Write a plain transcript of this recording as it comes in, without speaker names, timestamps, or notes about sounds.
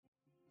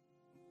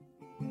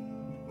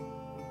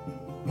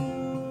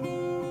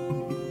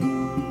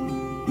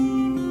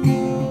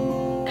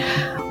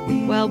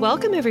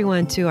Welcome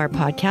everyone to our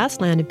podcast,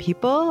 Land and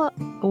People,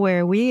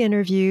 where we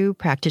interview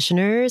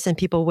practitioners and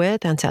people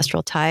with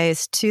ancestral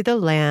ties to the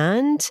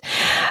land.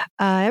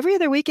 Every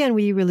other weekend,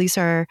 we release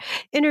our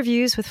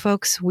interviews with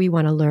folks we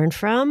want to learn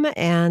from.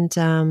 And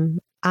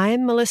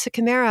I'm Melissa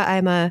Camara.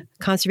 I'm a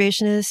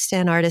conservationist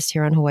and artist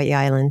here on Hawaii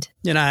Island.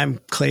 And I'm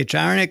Clay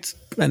Jarnick,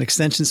 an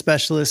extension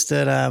specialist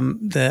at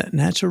the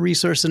Natural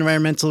Resource and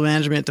Environmental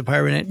Management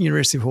Department at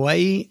University of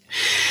Hawaii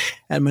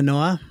at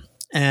Manoa.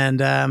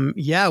 And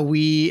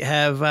we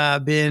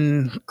have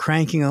been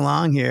cranking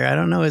along here. I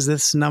don't know, is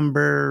this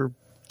number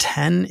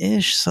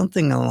 10-ish,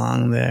 something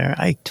along there?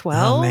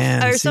 12 oh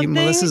man, or see, something?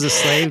 Melissa's a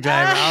slave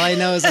driver. All I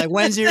know is like,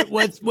 when's your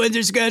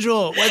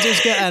schedule? What's your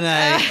schedule? And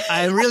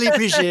I really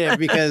appreciate it,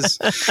 because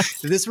if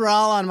this were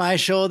all on my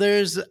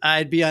shoulders,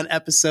 I'd be on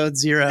episode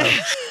 0.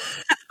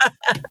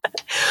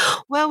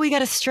 Well, we got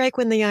to strike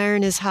when the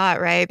iron is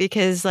hot, right?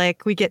 Because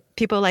we get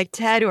people like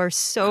Ted who are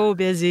so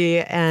busy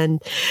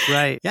and...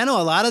 Right. Yeah, no,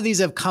 a lot of these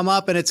have come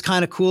up, and it's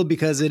kind of cool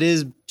because it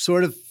is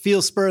sort of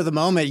feel spur of the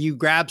moment. You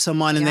grab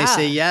someone and they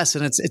say yes.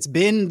 And it's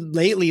been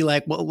lately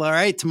like, well, all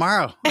right,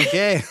 tomorrow.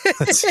 Okay,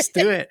 let's just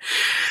do it.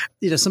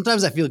 You know,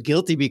 sometimes I feel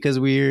guilty because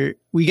we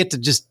get to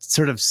just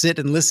sort of sit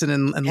and listen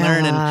and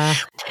learn.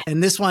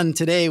 And this one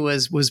today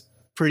was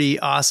pretty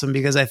awesome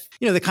because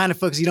the kind of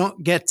folks you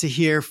don't get to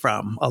hear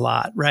from a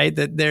lot, right?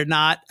 That they're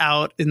not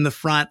out in the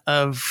front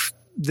of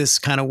this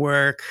kind of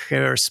work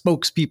or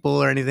spokespeople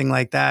or anything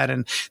like that.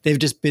 And they've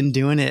just been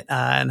doing it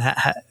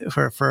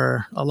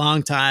for a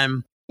long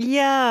time.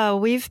 Yeah,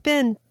 we've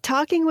been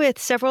talking with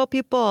several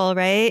people,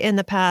 right, in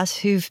the past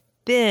who've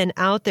been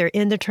out there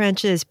in the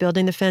trenches,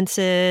 building the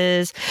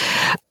fences,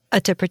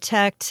 to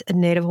protect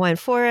native Hawaiian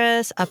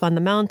forests up on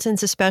the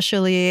mountains,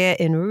 especially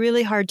in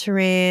really hard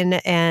terrain.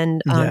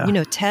 And,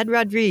 Ted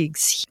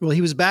Rodrigues. Well,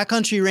 he was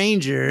backcountry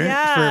ranger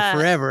for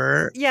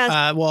forever.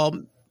 Yeah.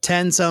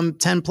 10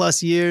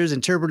 plus years,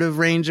 interpretive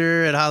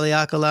ranger at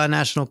Haleakalā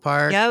National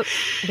Park.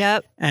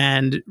 Yep.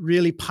 And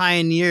really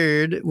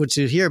pioneered, which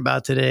you'll hear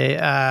about today,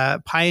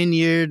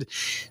 pioneered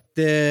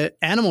the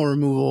animal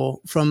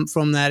removal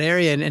from that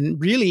area, and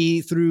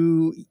really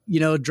through,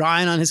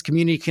 drawing on his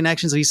community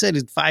connections. Like he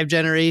said, 5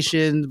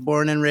 generations,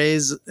 born and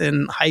raised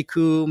in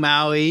Haiku,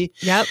 Maui.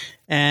 Yep.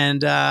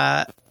 And,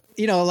 a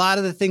lot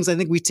of the things I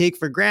think we take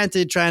for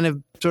granted, trying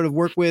to sort of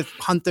work with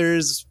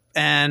hunters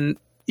and,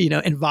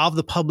 involve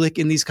the public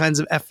in these kinds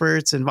of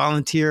efforts and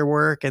volunteer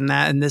work and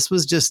that. And this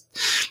was just,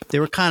 they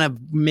were kind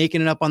of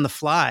making it up on the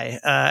fly,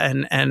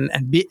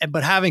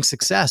 but having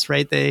success,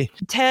 right?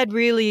 Ted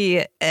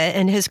really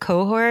and his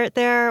cohort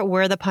there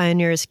were the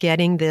pioneers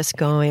getting this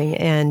going.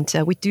 And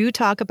we do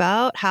talk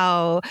about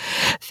how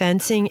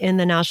fencing in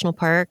the national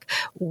park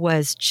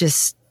was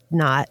just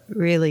not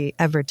really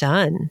ever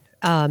done.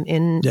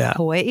 In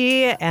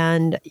Hawaii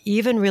and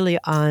even really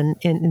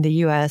in the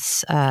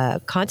U.S.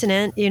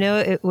 Continent,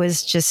 it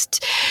was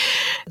just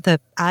the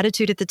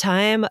attitude at the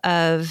time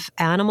of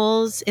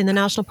animals in the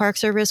National Park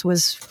Service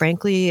was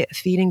frankly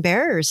feeding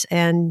bears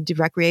and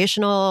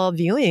recreational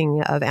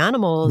viewing of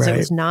animals. Right. It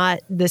was not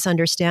this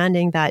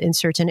understanding that in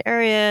certain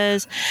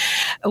areas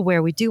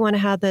where we do want to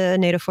have the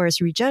native forest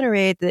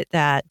regenerate,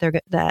 that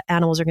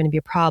animals are going to be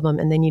a problem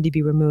and they need to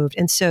be removed.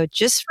 And so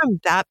just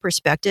from that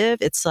perspective,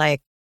 it's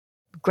like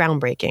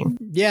groundbreaking.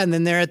 Yeah, and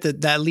then they're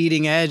at that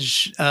leading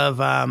edge of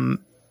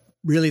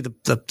really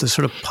the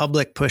sort of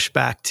public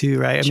pushback too,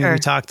 right? I mean, we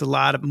talked a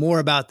lot more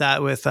about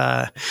that with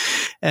Ed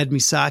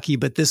Misaki,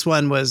 but this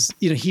one was,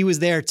 he was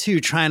there too,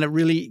 trying to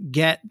really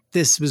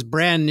this was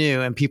brand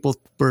new and people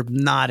were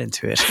not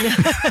into it.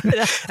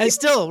 And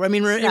still, I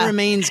mean, it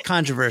remains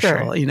controversial.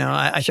 Sure.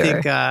 I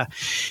think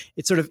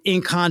it's sort of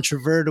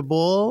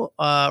incontrovertible,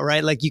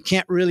 right? Like you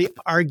can't really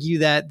argue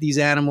that these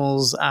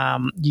animals,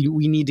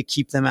 we need to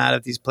keep them out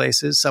of these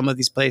places. Some of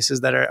these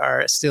places that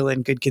are still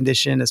in good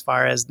condition as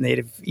far as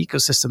native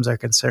ecosystems are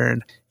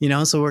concerned,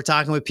 so we're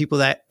talking with people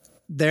that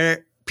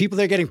they're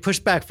getting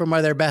pushback from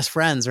are their best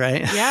friends,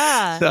 right?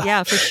 Yeah,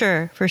 yeah,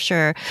 for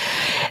sure.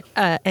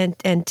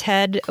 And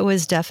Ted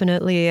was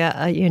definitely,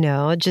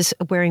 just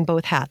wearing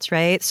both hats,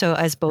 right? So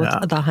as both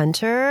the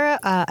hunter,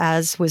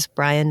 as was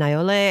Brian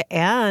Naiole,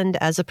 and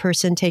as a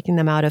person taking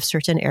them out of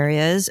certain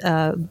areas.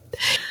 And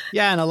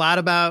a lot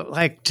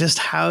about just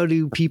how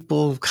do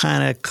people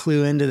kind of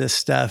clue into this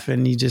stuff,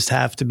 and you just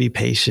have to be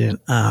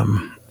patient.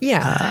 I'll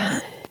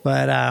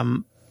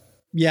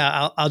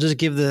just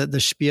give the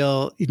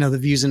spiel. The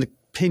views and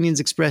opinions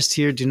expressed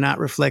here do not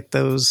reflect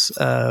those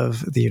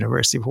of the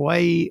University of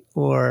Hawaii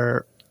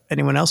or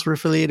anyone else we're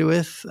affiliated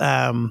with.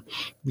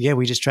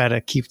 We just try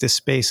to keep this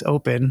space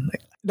open.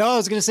 No, I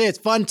was going to say it's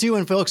fun too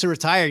when folks are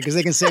retired because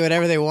they can say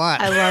whatever they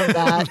want. I love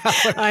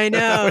that. I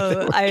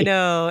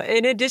know.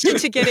 In addition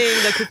to getting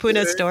the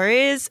kupuna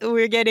stories,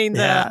 we're getting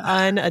the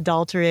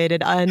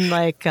unadulterated,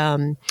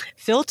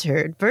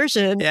 filtered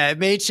version. Yeah, it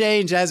may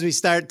change as we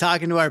start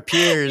talking to our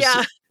peers.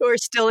 Yeah. We're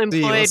still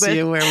employed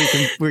see where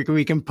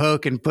we can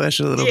poke and push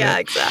a little bit. Yeah,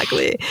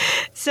 exactly.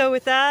 So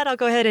with that, I'll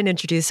go ahead and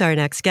introduce our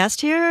next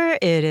guest here.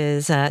 It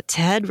is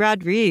Ted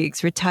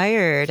Rodrigues,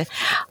 retired,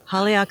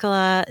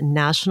 Haleakalā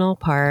National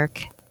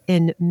Park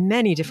in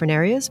many different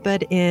areas,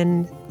 but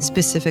in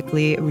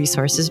specifically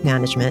resources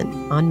management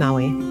on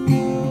Maui.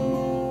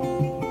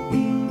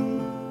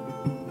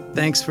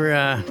 Thanks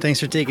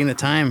for taking the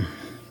time.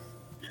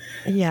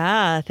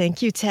 Yeah,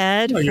 thank you,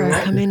 Ted, for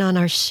coming on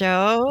our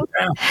show.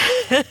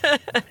 Yeah.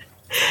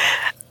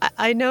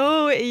 I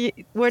know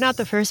we're not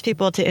the first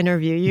people to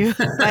interview you.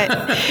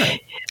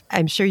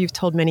 I'm sure you've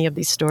told many of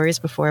these stories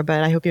before,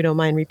 but I hope you don't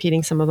mind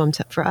repeating some of them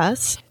for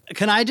us.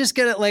 Can I just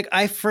get it? Like,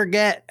 I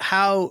forget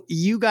how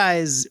you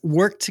guys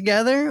work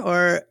together,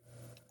 or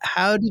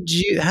how do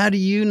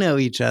you know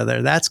each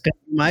other? That's gonna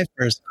be my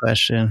first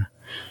question.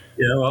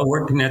 Yeah, well,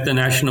 working at the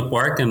national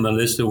park and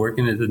Melissa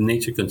working at the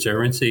Nature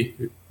Conservancy,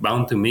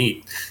 bound to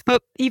meet.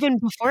 But even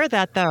before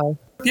that, though.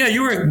 Yeah,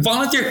 you were a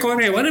volunteer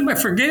coordinator. What am I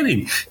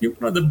forgetting? You're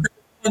one of the best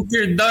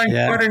volunteer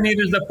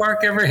coordinators the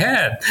park ever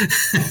had.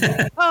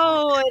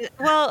 Oh,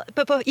 well,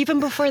 but even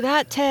before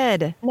that,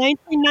 Ted,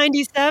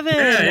 1997,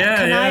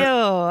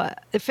 Kanayo,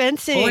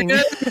 fencing.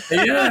 Oh,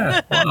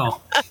 yeah.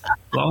 Wow.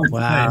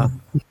 Wow.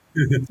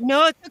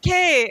 No, it's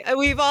okay.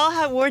 We've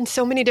all worn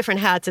so many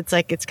different hats.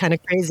 It's kind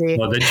of crazy.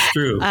 Well, that's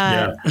true. So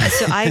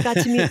I got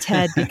to meet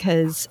Ted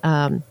because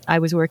I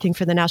was working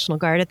for the National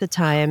Guard at the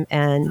time,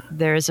 and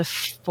there's a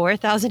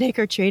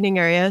 4,000-acre training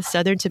area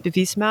southern tip of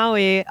East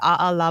Maui,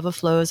 lava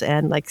flows,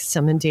 and like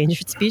some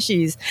endangered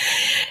species.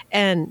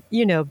 And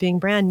being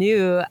brand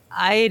new,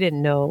 I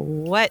didn't know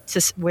where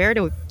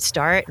to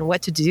start and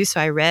what to do. So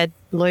I read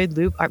Lloyd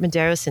Loop, Art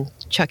Medeiros, and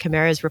Chuck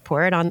Camara's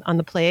report on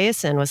the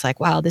place and was like,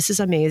 wow, this is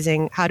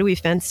amazing. How do we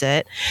fence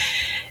it?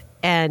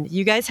 And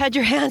you guys had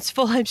your hands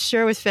full, I'm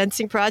sure, with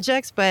fencing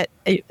projects, but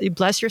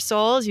bless your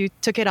souls, you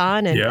took it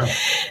on and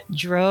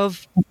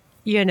drove,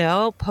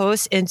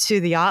 posts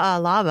into the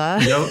lava.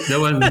 That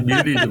was the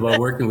beauty about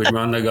working with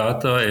Ron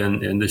Nagata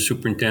and the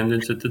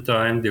superintendents at the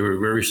time. They were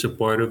very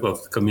supportive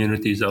of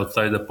communities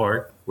outside the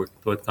park, working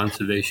toward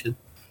conservation,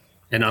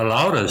 and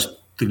allowed us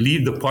to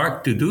leave the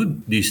park to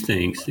do these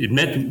things. It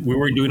meant we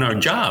were doing our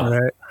job,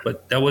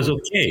 but that was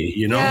okay,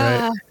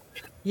 Yeah, Right?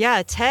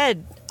 Yeah,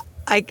 Ted,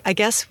 I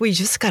guess we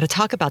just got to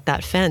talk about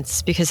that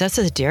fence, because that's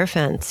a deer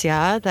fence,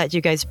 that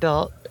you guys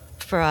built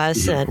for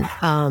us.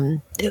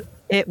 And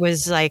it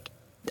was like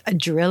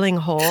drilling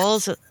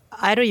holes.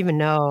 I don't even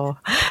know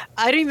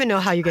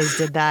how you guys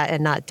did that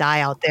and not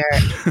die out there.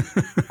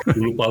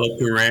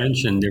 Haleakalā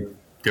Ranch and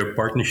their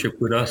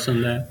partnership with us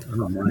on that.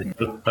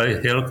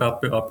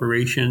 Helicopter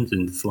operations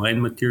and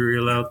flying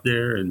material out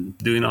there and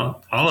doing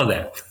all of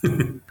that.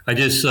 I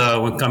just,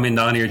 when coming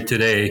down here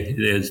today,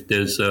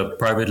 there's a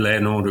private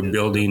landowner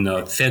building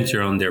a fence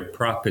around their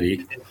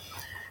property.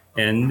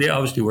 And they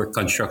obviously work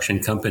construction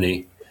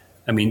company.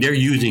 I mean, they're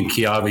using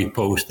Kealahele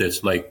post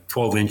that's like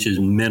 12 inches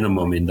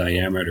minimum in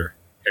diameter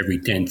every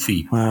 10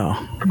 feet.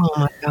 Wow. Oh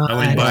my God. I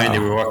went by and they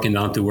were walking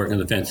down to work on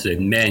the fence and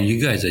said, man,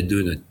 you guys are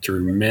doing a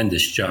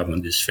tremendous job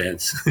on this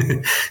fence.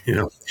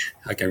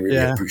 I can really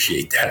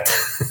appreciate that.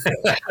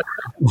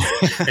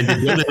 And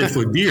they built it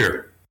for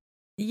deer.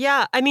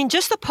 Yeah, I mean,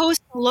 just the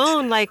post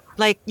alone, like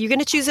you're going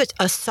to choose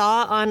a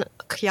saw on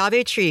a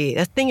Kealahele tree.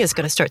 That thing is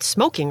going to start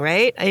smoking,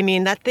 right? I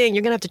mean, that thing,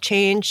 you're going to have to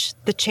change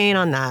the chain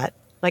on that.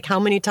 Like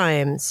how many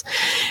times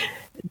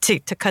to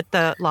cut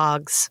the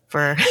logs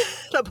for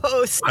the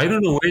post? I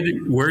don't know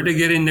where they're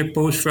getting their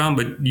posts from,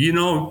 but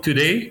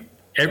today,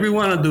 every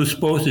one of those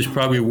posts is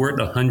probably worth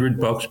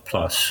 $100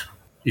 plus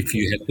if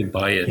you had to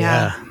buy it.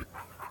 Yeah.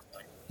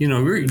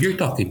 You're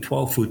talking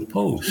 12-foot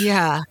posts.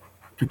 Yeah.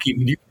 To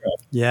keep deer out.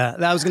 Yeah.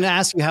 I was going to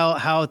ask you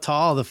how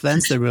tall the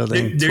fence they're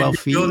building. 12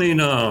 feet. Building,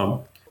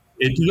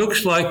 it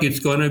looks like it's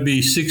going to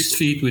be 6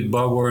 feet with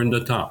barbed wire on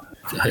the top.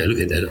 Hey, look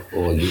at that.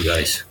 Oh, you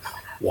guys.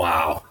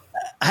 Wow.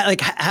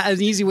 An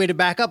easy way to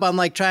back up. I'm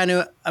like trying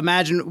to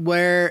imagine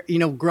where,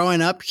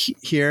 growing up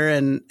here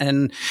and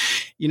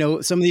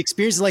some of the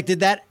experiences, like,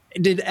 did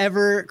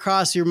ever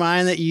cross your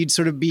mind that you'd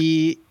sort of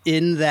be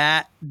in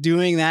that,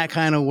 doing that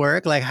kind of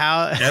work? Like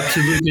how?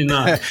 Absolutely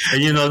not.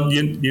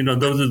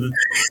 And those are the,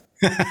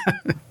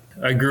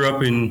 I grew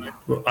up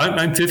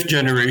I'm fifth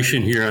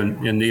generation here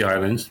in the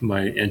islands.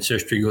 My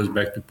ancestry goes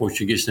back to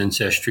Portuguese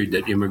ancestry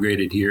that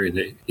immigrated here in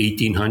the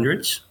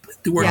 1800s.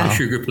 To work on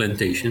sugar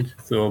plantations.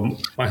 So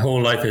my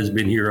whole life has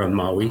been here on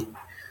Maui.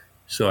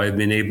 So I've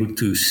been able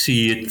to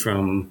see it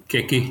from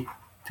keke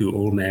to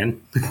old man.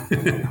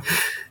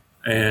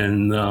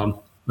 And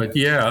but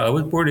I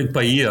was born in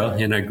Paia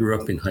and I grew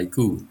up in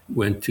Haiku.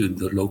 Went to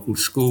the local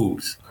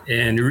schools.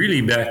 And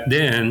really back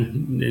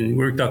then, and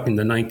we're talking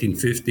the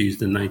 1950s,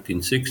 the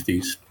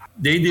 1960s,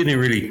 they didn't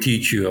really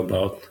teach you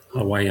about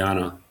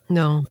Hawaiiana.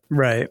 No.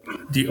 Right.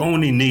 The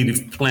only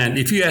native plant,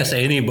 if you ask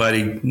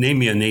anybody, name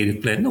me a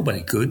native plant,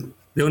 nobody could.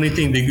 The only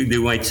thing they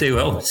might say,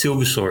 well,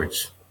 silver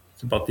swords.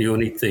 It's about the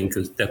only thing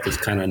because that was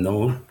kind of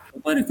known.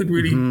 Nobody could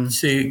really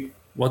say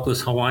what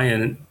was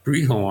Hawaiian,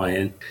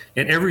 pre-Hawaiian,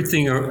 and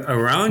everything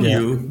around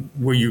you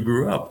where you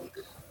grew up.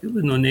 There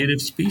was no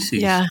native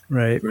species. Yeah.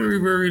 Right. Very,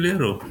 very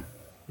little.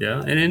 Yeah.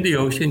 And in the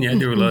ocean,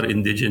 there were a lot of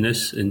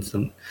indigenous and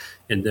some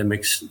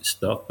endemic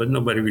stuff, but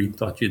nobody really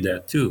taught you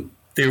that too.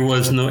 there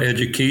was no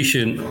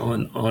education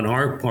on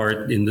our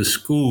part in the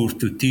schools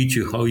to teach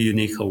you how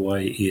unique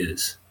Hawaii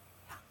is.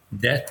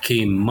 That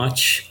came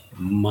much,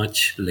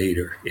 much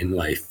later in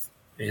life.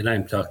 And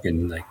I'm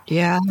talking like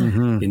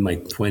in my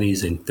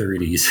 20s and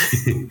 30s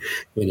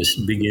when I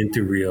began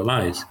to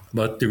realize.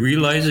 But the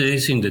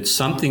realization that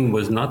something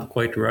was not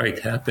quite right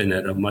happened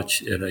at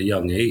a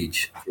young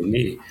age for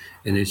me.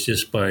 And it's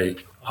just by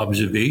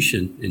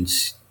observation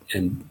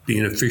and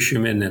being a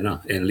fisherman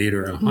and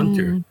later a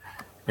hunter.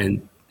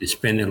 And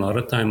spending a lot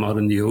of time out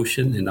in the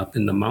ocean and up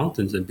in the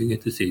mountains and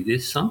beginning to say,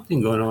 there's something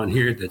going on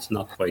here that's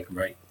not quite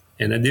right.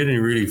 And I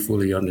didn't really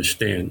fully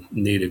understand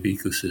native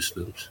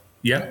ecosystems.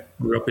 Yeah,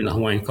 grew up in the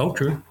Hawaiian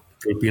culture,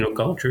 Filipino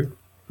culture,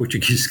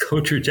 Portuguese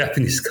culture,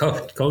 Japanese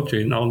culture,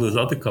 and all those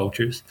other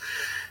cultures.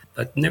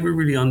 But never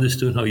really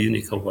understood how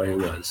unique Hawaii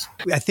was.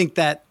 I think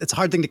that it's a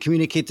hard thing to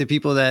communicate to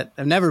people that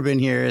have never been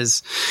here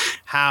is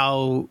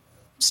how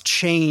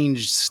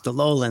changed the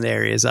lowland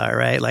areas are,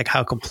 right? Like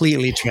how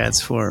completely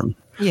transformed.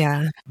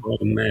 Yeah. Oh,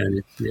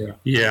 man. Yeah.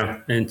 Yeah.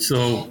 And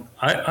so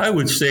I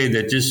would say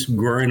that just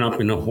growing up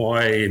in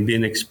Hawaii and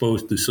being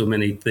exposed to so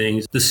many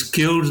things, the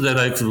skills that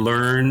I've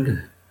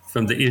learned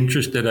from the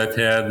interest that I've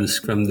had,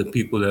 from the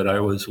people that I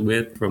was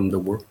with, from the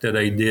work that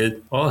I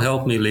did, all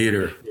helped me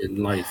later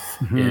in life.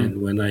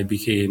 And when I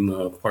became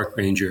a park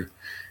ranger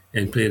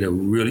and played a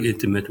really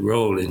intimate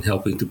role in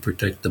helping to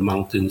protect the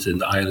mountains and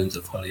the islands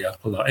of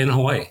Haleakalā and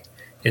Hawaii.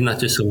 And not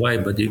just Hawaii,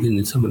 but even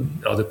in some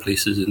of the other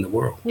places in the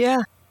world.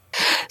 Yeah.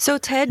 So,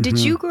 Ted, did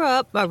you grow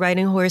up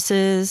riding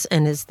horses?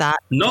 And is that?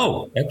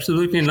 No,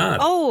 absolutely not.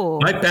 Oh.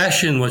 My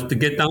passion was to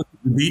get down to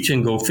the beach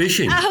and go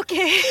fishing.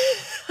 Okay.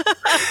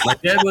 My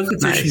dad was a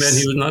fisherman.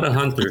 He was not a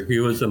hunter. He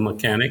was a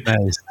mechanic. He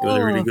was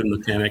a really good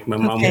mechanic. My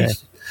mom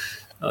was,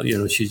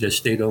 she just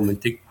stayed home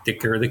and take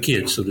care of the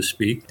kids, so to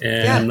speak.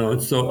 And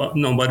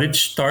but it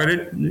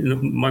started,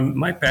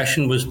 my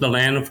passion was the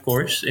land, of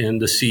course,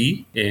 and the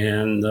sea.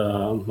 And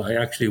I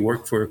actually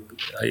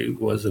I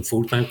was a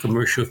full-time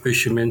commercial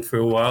fisherman for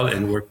a while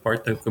and worked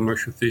part-time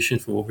commercial fishing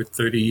for over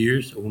 30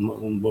 years on my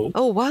own boat.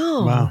 Oh,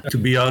 wow. To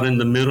be out in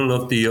the middle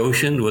of the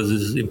ocean was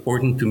as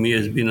important to me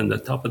as being on the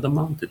top of the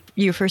mountain.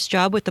 Your first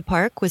job with the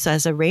park was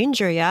as a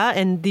ranger, yeah?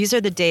 And these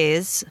are the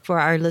days for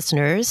our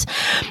listeners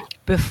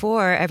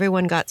before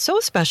everyone got so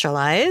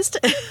specialized.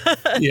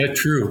 Yeah,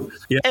 true.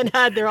 Yeah. And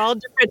had their all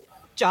different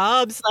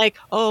jobs, like,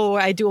 oh,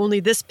 I do only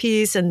this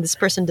piece and this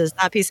person does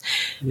that piece.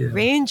 Yeah.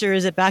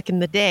 Rangers back in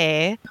the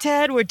day,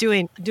 Ted, were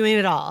doing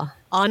it all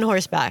on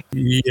horseback.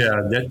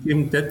 Yeah,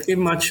 that came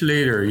much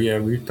later. Yeah,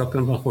 we were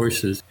talking about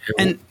horses.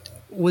 And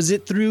was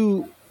it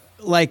through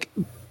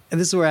and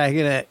this is where I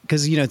get it,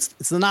 because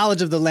it's the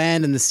knowledge of the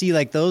land and the sea,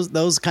 like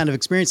those kind of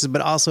experiences, but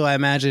also I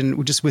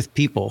imagine just with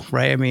people,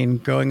 right? I mean,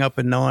 growing up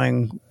and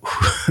knowing,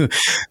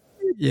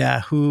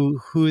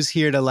 who's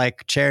here to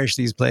cherish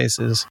these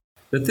places.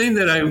 The thing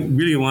that I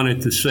really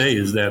wanted to say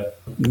is that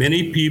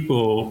many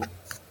people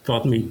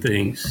taught me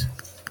things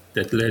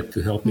that led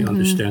to help me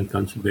understand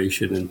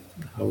conservation and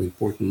how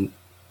important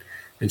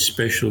and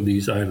special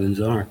these islands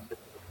are.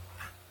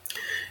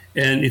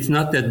 And it's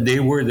not that they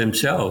were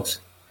themselves,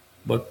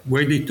 but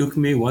where they took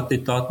me, what they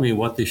taught me,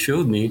 what they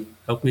showed me,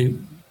 helped me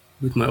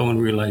with my own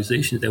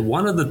realizations. And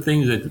one of the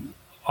things that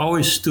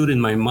always stood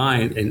in my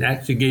mind and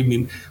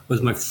actually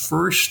was my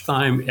first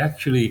time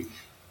actually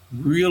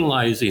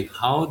realizing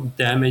how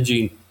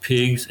damaging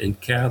pigs and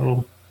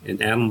cattle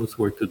and animals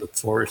were to the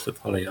forest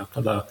of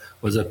Haleakalā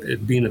was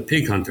being a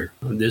pig hunter.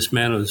 This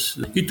man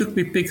he took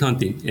me pig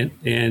hunting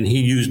and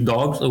he used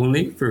dogs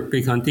only for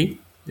pig hunting,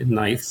 a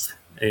knife,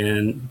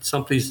 and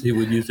some places he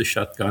would use a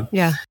shotgun.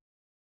 Yeah.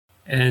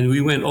 And we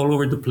went all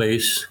over the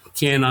place,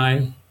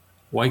 Kenai,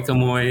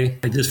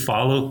 Waikamoe. I just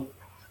followed,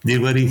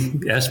 did what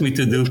he asked me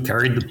to do,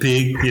 carried the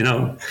pig,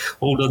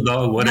 hold the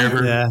dog,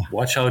 whatever.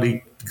 Watch how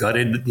he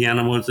gutted the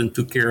animals and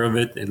took care of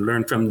it and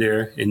learned from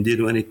there and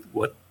did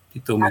what he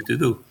told me to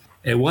do.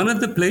 And one of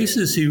the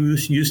places he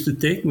used to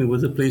take me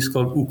was a place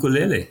called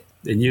Ukulele.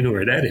 And you know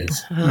where that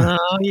is.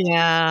 Oh,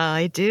 yeah,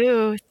 I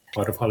do.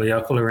 Part of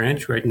Haleakalā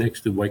Ranch, right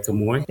next to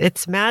Waikamoe.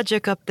 It's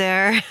magic up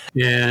there.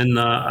 And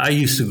I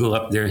used to go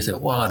up there and say,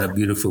 wow, what a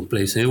beautiful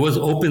place. And it was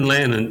open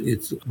land and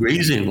it's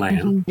grazing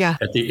land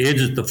at the edge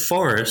of the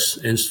forest.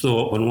 And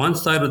so on one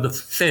side of the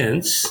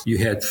fence, you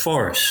had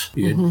forest.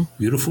 You had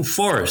beautiful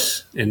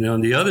forest. And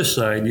on the other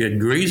side, you had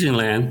grazing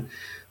land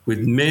with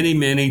many,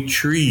 many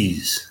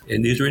trees.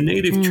 And these were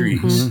native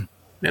trees.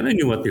 And I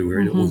knew what they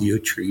were, the ohio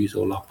trees,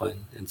 olapa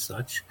and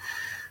such.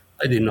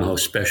 I didn't know how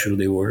special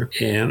they were.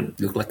 And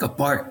looked like a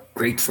park,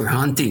 great for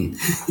hunting.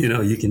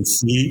 You can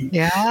see.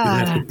 Yeah. You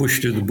don't have to push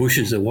through the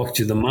bushes and walk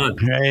through the mud.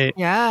 Right.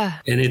 Yeah.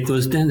 And it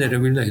was then that I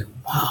realized,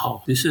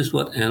 wow, this is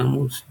what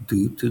animals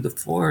do to the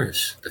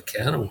forest. The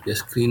cattle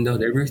just cleaned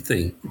out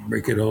everything,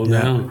 break it all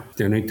down,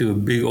 turn it into a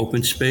big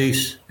open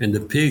space. And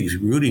the pigs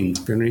rooting,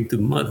 turn it into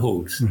mud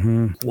holes.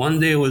 One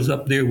day I was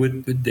up there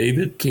with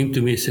David, came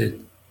to me and said,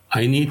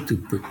 I need to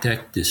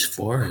protect this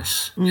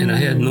forest. And I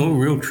had no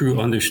real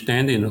true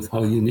understanding of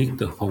how unique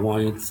the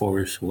Hawaiian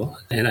forest was.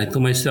 And I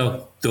told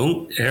myself,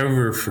 don't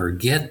ever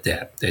forget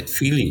that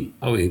feeling,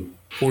 how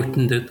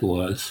important it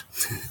was.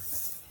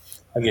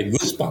 I get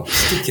goosebumps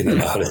thinking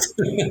about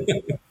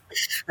it.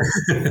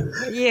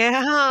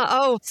 Yeah.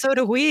 Oh, so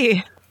do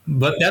we.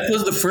 But that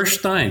was the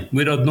first time,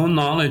 without no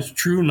knowledge,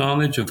 true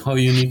knowledge of how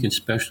unique and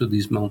special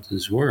these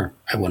mountains were.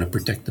 I want to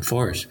protect the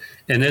forest.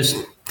 And as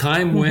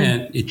time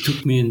went, it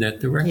took me in that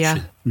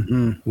direction.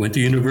 Yeah. Went to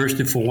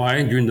University of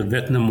Hawaii during the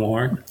Vietnam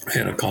War. I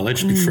had a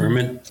college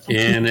deferment.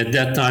 And at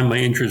that time, my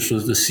interest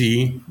was the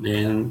sea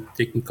and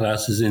taking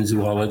classes in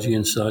zoology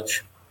and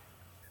such.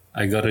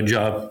 I got a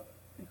job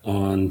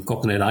on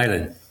Coconut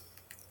Island.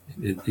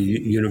 At the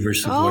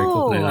University of Hawaii,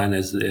 Coconut Island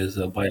as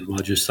a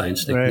biologist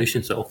science technician.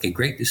 Right. So, okay,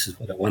 great, this is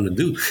what I want to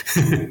do.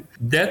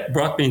 That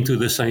brought me into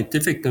the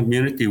scientific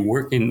community,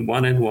 working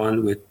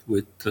one-on-one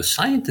with the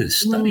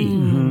scientists,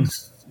 studying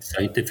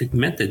scientific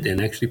method and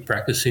actually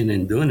practicing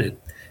and doing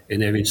it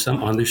and having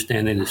some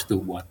understanding as to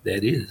what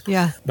that is.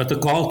 Yeah. But the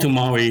call to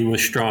Maui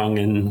was strong,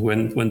 and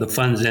when the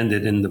funds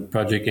ended and the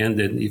project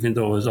ended, even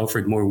though I was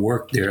offered more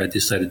work there, I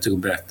decided to go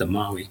back to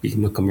Maui.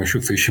 Became a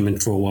commercial fisherman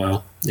for a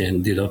while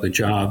and did other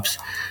jobs.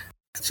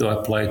 So I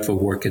applied for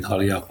work at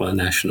Haleakalā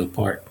National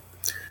Park.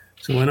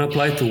 So when I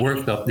applied to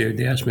work up there,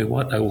 they asked me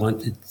what I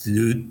wanted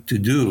to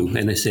do.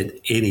 And I said,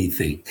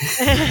 anything.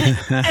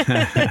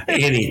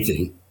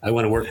 Anything. I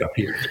want to work up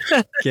here.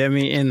 Get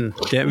me in.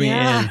 Get me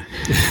in.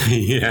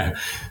 Yeah.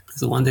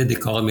 So one day they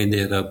called me and they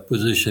had a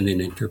position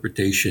in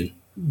interpretation.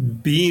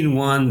 Being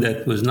one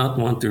that was not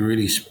one to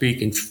really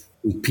speak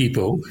with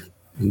people,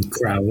 in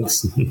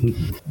crowds,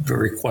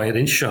 very quiet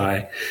and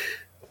shy.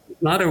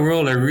 Not a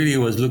role I really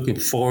was looking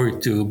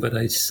forward to, but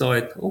I saw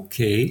it,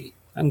 okay,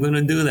 I'm going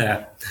to do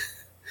that.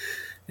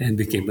 And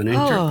became an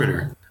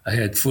interpreter. I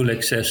had full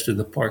access to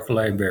the park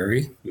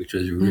library, which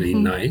was really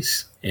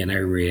nice. And I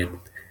read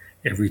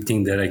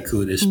everything that I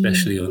could,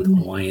 especially on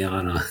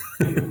Hawaiiana.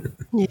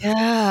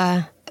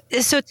 Yeah.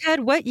 So,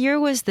 Ted, what year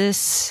was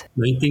this?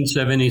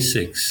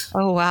 1976.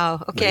 Oh, wow.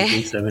 Okay.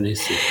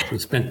 1976. We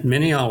spent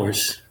many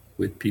hours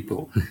with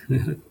people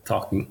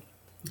talking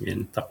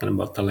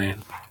about the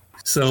land.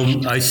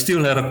 So I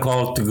still had a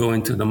call to go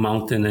into the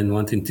mountain and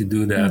wanting to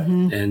do that.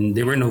 And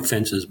there were no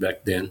fences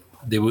back then.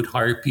 They would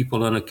hire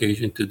people on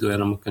occasion to do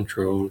animal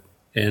control.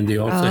 And they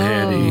also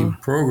had a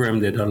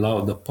program that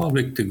allowed the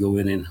public to go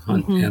in and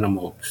hunt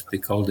animals. They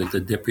called it the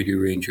Deputy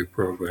Ranger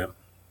Program.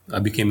 I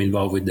became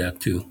involved with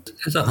that too.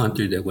 As a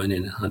hunter that went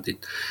in and hunted.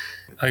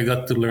 I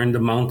got to learn the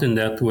mountain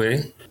that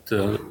way,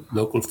 the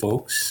local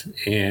folks,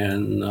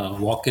 and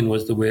walking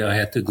was the way I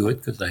had to do it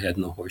because I had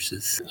no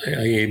horses.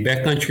 A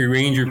backcountry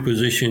ranger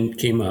position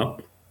came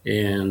up,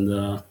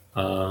 and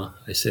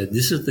I said,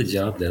 this is the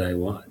job that I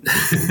want.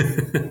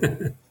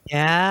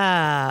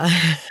 Yeah.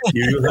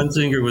 Yu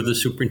Hunsinger was the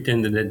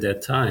superintendent at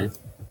that time.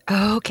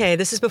 Oh, okay.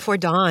 This is before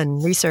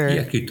Dawn research.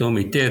 Yeah, he told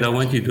me, Ted, I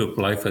want you to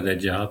apply for that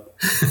job.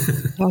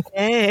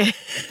 Okay.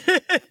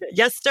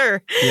 Yes,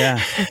 sir. Yeah.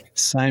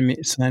 Sign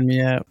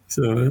me up.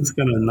 So it's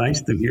kind of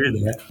nice to hear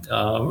that.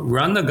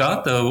 Ron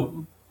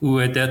Nagata, who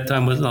at that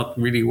time was not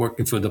really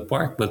working for the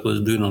park, but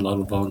was doing a lot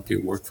of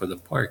volunteer work for the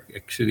park,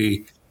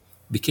 actually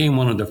became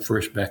one of the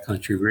first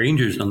backcountry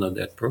rangers under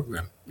that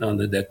program,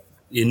 under that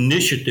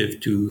initiative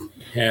to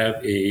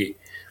have a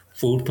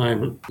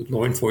full-time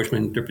law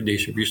enforcement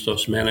interpretation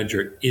resource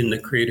manager in the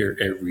crater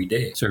every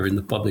day, serving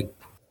the public.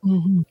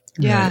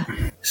 Yeah.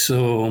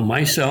 So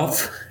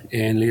myself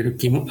and later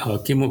Kimo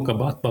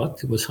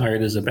Kabatbat was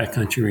hired as a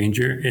backcountry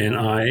ranger, and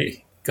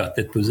I got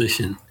that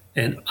position.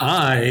 And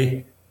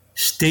I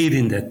stayed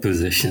in that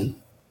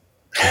position.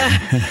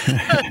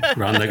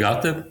 Ron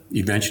Nagata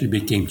eventually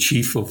became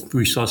chief of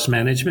resource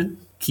management.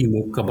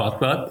 Kimo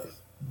Kabatbat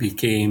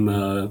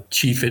became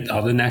chief at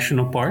other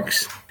national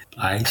parks.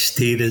 I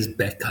stayed as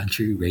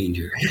backcountry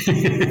ranger.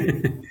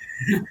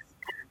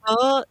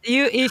 Well,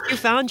 if you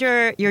found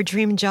your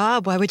dream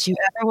job, why would you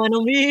ever want to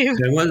leave?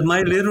 That was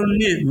my little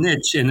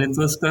niche, and it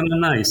was kind of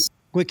nice.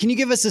 Wait, can you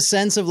give us a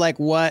sense of like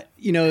what,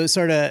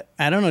 sort of,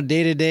 I don't know,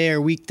 day to day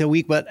or week to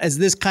week, but is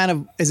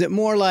it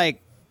more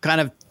like kind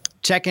of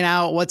checking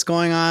out what's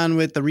going on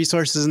with the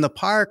resources in the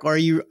park, or are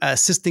you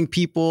assisting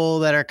people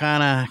that are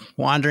kind of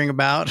wandering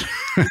about?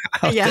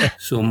 Yeah.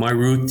 So my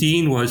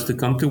routine was to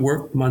come to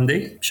work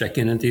Monday, check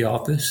in at the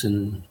office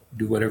and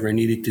do whatever I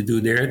needed to do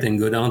there, then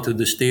go down to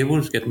the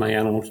stables, get my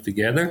animals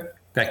together,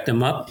 pack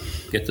them up,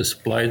 get the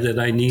supplies that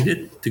I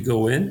needed to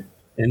go in.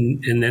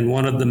 And then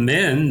one of the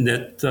men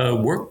that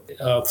worked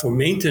for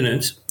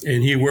maintenance,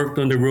 and he worked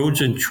on the roads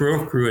and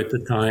trail crew at the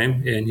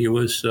time, and he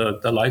was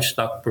the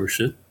livestock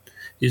person.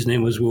 His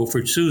name was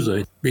Wilfred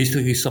Souza.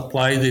 Basically,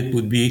 supplies it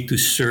would be to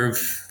serve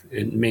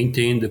and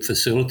maintain the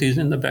facilities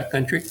in the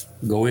backcountry.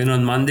 Go in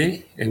on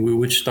Monday, and we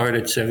would start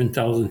at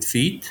 7,000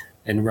 feet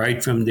and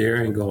ride from there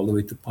and go all the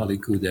way to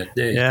Paliku that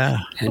day. Yeah.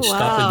 And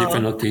stop at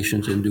different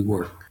locations and do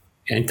work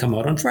and come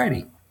out on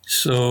Friday.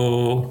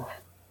 So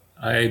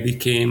I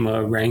became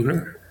a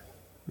wrangler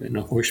and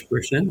a horse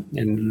person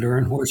and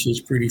learned horses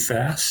pretty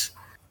fast.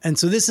 And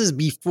so this is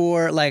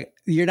before, this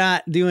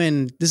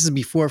is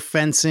before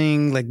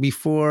fencing, like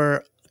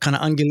before kind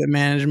of ungulate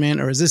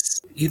management, or is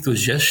this? It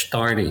was just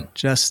starting.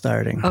 Just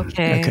starting.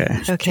 Okay.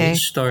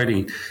 Just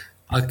starting.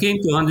 I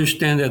came to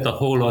understand that a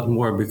whole lot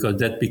more because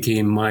that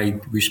became my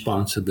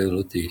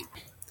responsibility.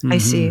 I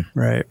see.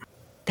 Right.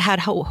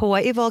 Had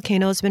Hawaii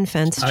volcanoes been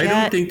fenced I yet?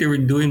 don't think they were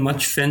doing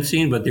much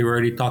fencing, but they were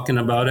already talking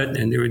about it,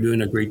 and they were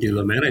doing a great deal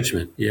of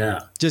management. Yeah.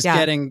 Just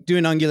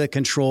doing ungulate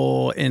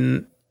control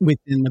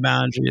within the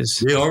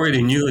boundaries. They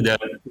already knew that,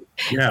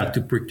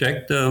 to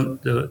protect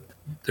the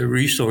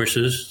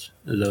resources,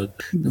 the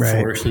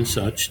forest and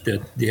such,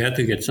 that they had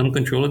to get some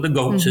control of the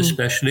goats,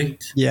 especially.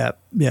 Yeah.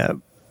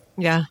 That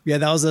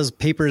was those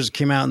papers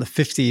came out in the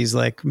 50s,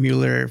 like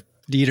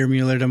Dieter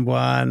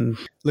Mueller-Dubois, and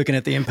looking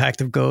at the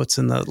impact of goats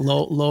in the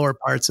lower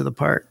parts of the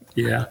park.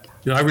 Yeah.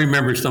 I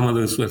remember some of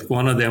those.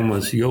 One of them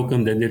was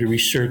Yoakum that did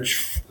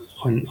research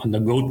on the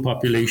goat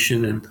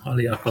population in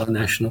Haleakalā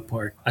National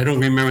Park. I don't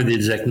remember the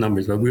exact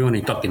numbers, but we're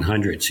only talking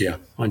hundreds here.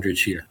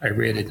 I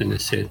read it and I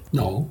said,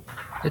 no,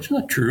 that's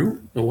not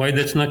true. Why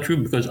that's not true?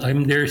 Because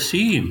I'm there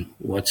seeing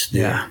what's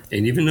there. Yeah.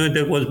 And even though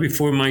that was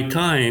before my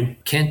time,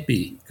 can't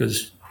be.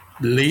 Because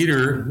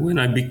later, when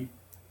I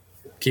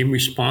became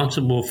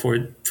responsible for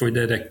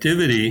that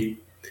activity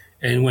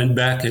and went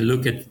back and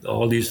looked at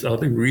all these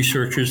other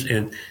researchers,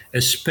 and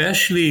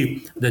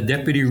especially the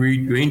deputy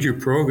ranger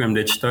program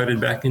that started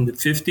back in the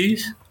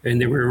 50s, and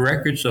there were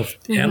records of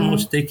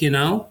animals taken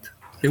out,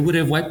 they would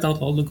have wiped out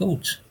all the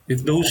goats.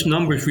 If those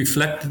numbers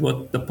reflected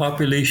what the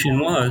population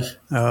was,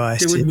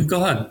 they would be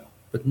gone.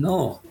 But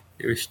no,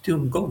 there are still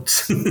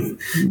goats.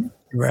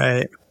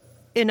 Right.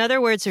 In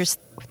other words, there's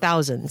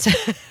thousands,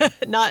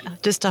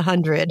 not just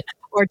 100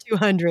 or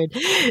 200.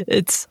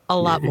 It's a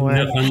lot more.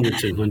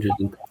 Hundreds and hundreds.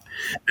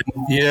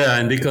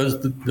 And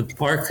because the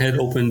park had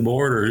open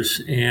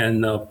borders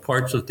and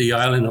parts of the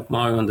island of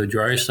Maui on the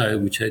dry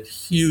side, which had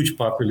huge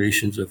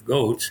populations of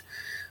goats,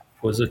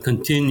 was a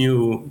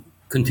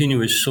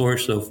continuous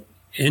source of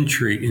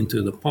entry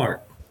into the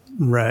park.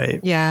 Right.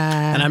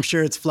 Yeah. And I'm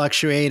sure it's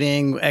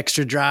fluctuating,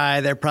 extra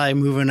dry. They're probably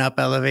moving up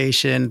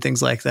elevation,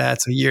 things like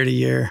that. So year to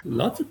year.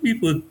 Lots of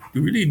people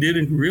really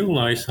didn't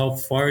realize how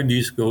far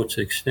these goats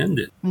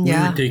extended.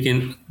 Yeah. We were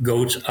taking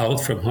goats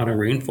out from Hunter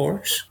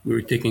Rainforest. We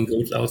were taking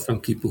goats out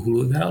from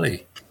Kealahele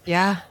Valley.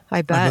 Yeah,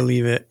 I bet. I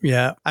believe it.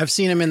 Yeah. I've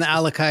seen them in the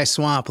Alakai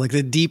Swamp, like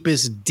the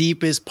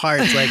deepest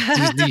parts,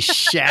 like these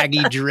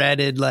shaggy,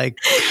 dreaded, like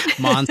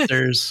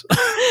monsters.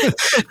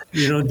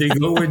 They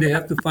go where they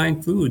have to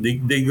find food.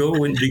 They go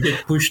when they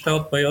get pushed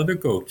out by other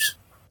goats.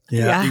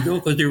 Yeah. They go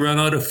because they run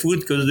out of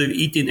food because they've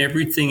eaten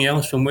everything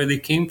else from where they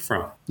came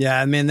from. Yeah.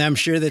 I mean, I'm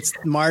sure that's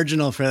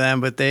marginal for them,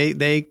 but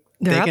they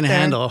can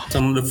handle.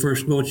 Some of the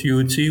first goats you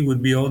would see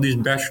would be all these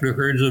bachelor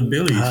herds of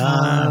billies.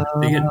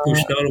 They get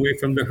pushed out away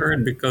from the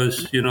herd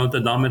because,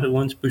 the dominant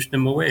ones push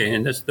them away.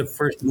 And that's the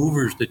first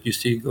movers that you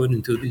see going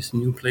into these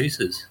new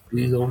places.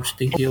 These old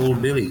stinky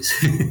old billies.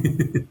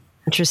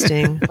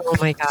 Interesting. Oh,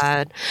 my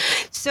God.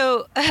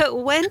 So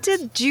when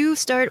did you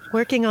start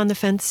working on the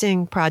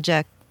fencing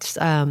project,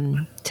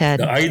 Ted?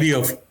 The idea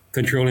of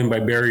controlling by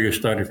barriers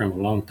started from a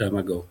long time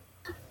ago.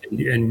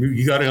 And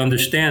you got to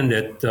understand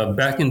that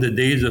back in the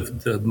days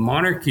of the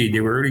monarchy, they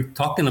were already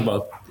talking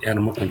about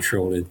animal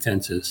control and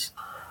fences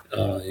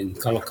in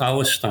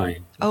Kalakawa's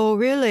time. Oh,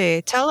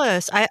 really? Tell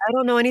us. I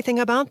don't know anything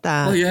about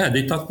that. Oh, yeah.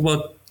 They talked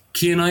about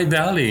Kenai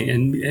Valley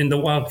and the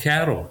wild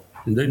cattle.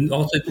 And then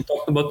also they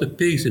talked about the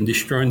pigs and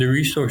destroying the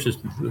resources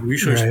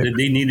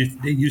that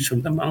they used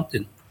from the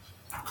mountain,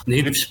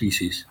 native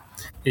species.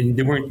 And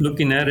they weren't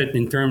looking at it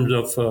in terms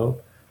of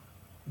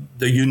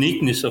the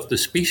uniqueness of the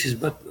species,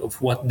 but of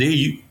what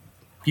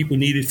people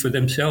needed for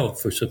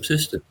themselves, for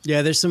subsistence.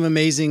 Yeah, there's some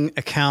amazing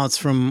accounts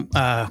from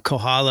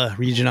Kohala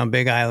region on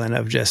Big Island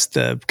of just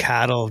the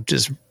cattle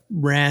just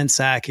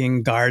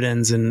ransacking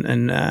gardens and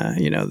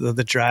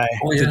the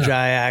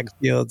dry ag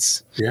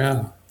fields.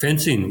 Yeah,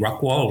 fencing,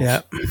 rock walls.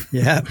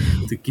 Yeah.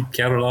 To keep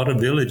cattle out of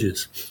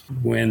villages.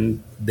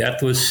 When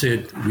that was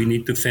said, we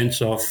need to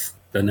fence off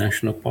the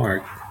national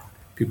park.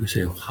 People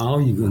say, how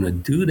are you going to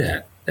do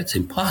that? That's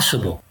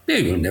impossible.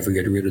 You'll never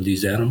get rid of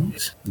these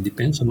animals. It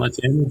depends how much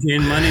energy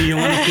and money you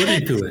want to put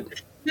into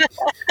it.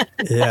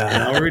 Yeah.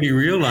 And I already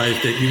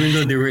realized that even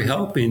though they were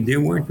helping, they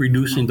weren't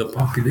reducing the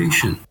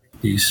population,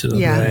 these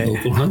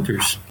local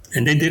hunters.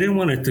 And they didn't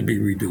want it to be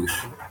reduced.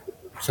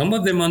 Some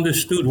of them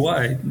understood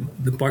why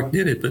the park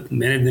did it, but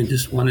many of them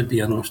just wanted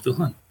the animals to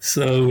hunt.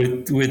 So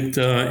with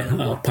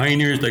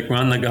pioneers like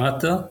Ron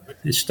Nagata,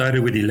 it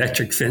started with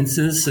electric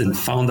fences and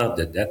found out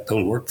that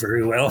don't work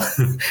very well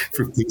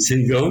for pigs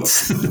and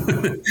goats.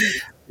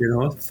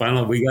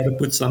 Finally, we got to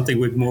put something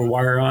with more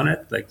wire on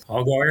it, like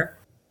hog wire.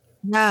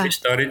 Yeah. They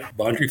started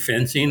boundary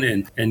fencing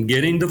and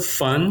getting the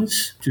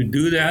funds to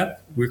do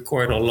that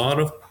required a lot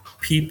of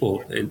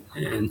people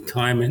and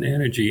time and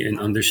energy and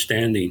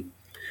understanding.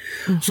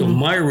 Mm-hmm. So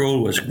my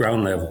role was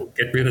ground level,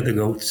 get rid of the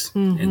goats,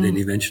 and then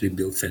eventually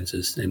build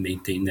fences and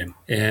maintain them.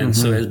 And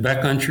so as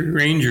backcountry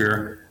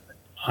ranger,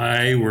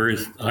 I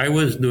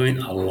was doing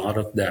a lot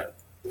of that.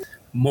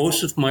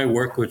 Most of my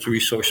work was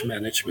resource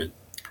management,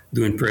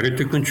 doing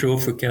predator control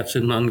for cats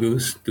and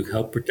mongoose to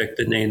help protect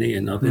the nene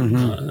and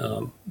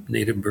other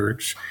native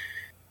birds,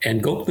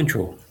 and goat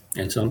control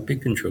and some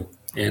pig control.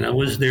 And I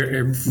was there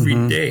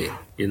every day,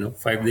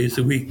 5 days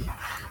a week.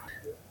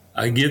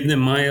 I give them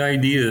my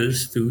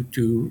ideas to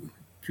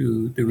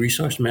the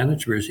resource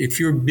managers. If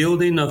you're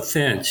building a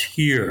fence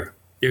here,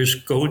 there's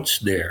goats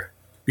there.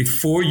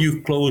 Before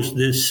you close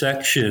this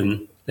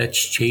section, let's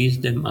chase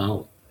them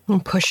out.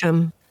 And push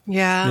them.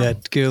 Yeah. Yeah,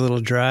 get a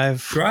little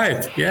drive.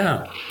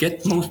 Yeah.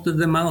 Get most of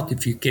them out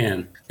if you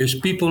can. There's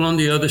people on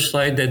the other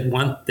side that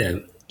want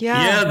them.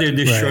 Yeah, they're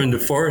destroying the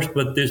forest,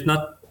 but there's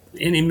not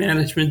any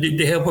management.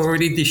 They have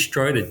already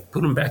destroyed it.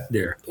 Put them back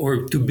there.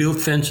 Or to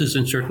build fences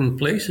in certain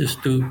places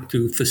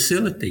to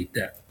facilitate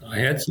that. I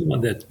had some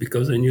of that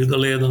because I knew the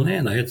lay of the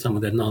land. I had some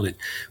of that knowledge.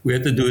 We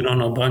had to do it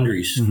on our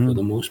boundaries for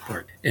the most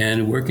part.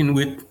 And working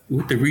with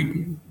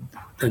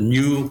the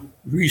new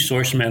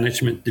resource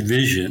management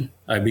division,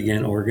 I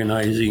began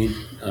organizing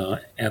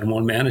animal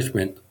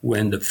management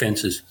when the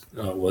fences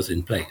was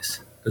in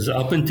place. Because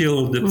up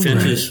until the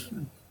fences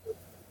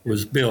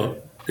was built,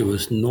 there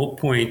was no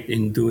point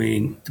in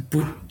to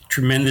put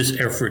tremendous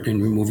effort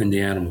in removing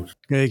the animals.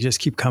 They just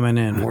keep coming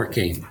in. More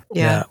came.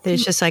 Yeah.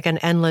 There's just like an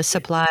endless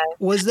supply.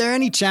 Was there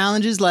any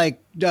challenges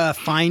like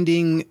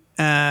finding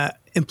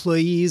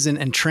employees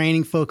and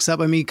training folks up?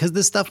 I mean, because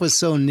this stuff was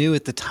so new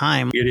at the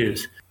time. It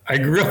is. I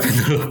grew up in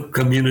the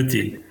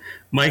community.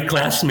 My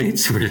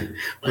classmates were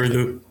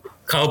the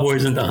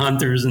cowboys and the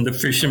hunters and the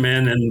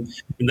fishermen and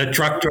the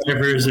truck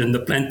drivers and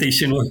the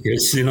plantation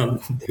workers.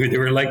 They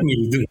were like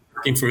me,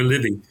 working for a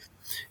living.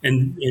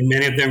 And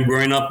many of them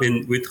growing up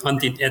with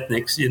hunting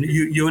ethnics,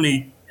 you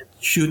only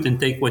shoot and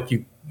take what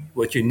you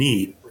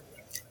need.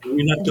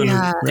 You're not going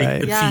to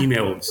take the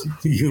females.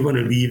 You want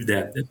to leave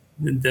that.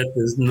 That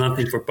is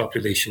nothing for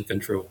population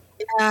control.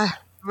 Yeah,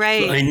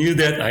 right. So I knew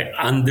that. I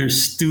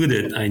understood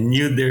it. I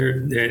knew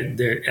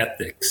their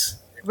ethics.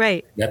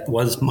 Right. That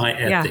was my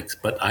ethics.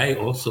 But I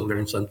also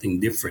learned something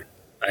different.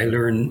 I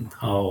learned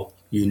how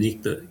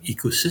unique the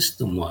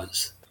ecosystem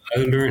was.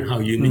 I learned how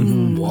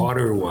unique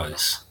water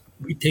was.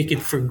 We take it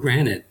for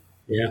granted.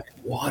 Yeah.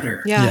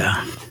 Water.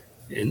 Yeah.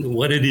 And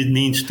what it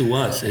means to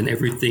us and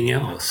everything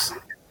else.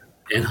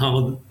 And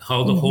how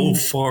the whole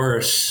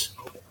forest,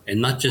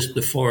 and not just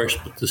the forest,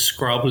 but the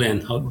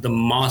scrubland, how the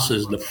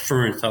mosses, the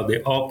ferns, how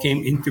they all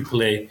came into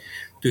play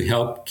to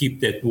help keep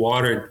that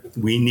water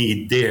we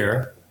need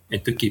there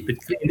and to keep it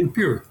clean and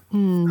pure.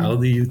 How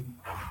do you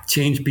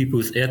change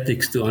people's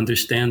ethics to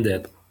understand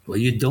that? Well,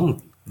 you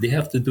don't. They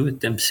have to do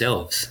it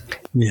themselves.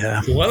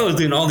 Yeah. So while I was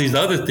doing all these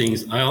other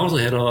things, I also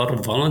had a lot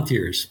of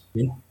volunteers.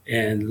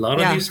 And a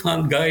lot of these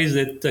hunt guys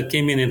that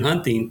came in and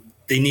hunting,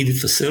 they needed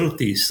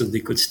facilities so they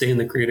could stay in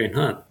the crater and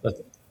hunt.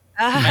 But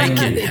I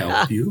can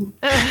help you.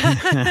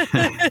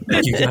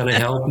 But you got to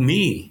help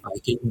me. I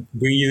can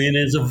bring you in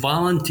as a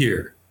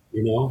volunteer,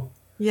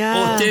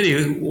 Yeah. Oh,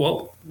 Teddy,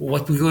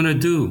 what we going to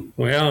do?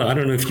 Well, I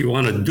don't know if you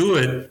want to do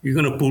it. You're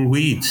going to pull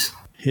weeds.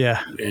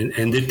 Yeah.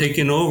 And they're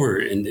taking over,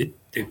 and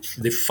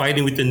they're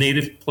fighting with the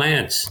native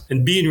plants.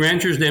 And being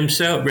ranchers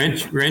themselves,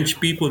 ranch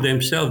people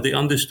themselves, they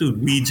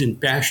understood weeds in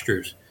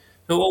pastures.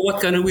 So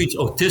what kind of weeds?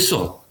 Oh,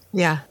 thistle.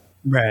 Yeah.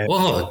 Right.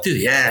 Oh,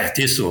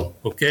 thistle.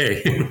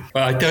 Okay.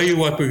 Well, I tell you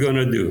what we're going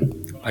to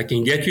do. I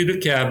can get you to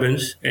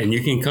cabins, and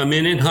you can come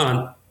in and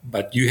hunt,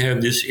 but you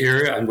have this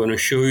area. I'm going to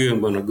show you.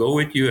 I'm going to go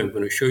with you. I'm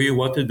going to show you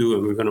what to do,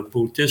 and we're going to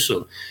pull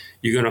thistle.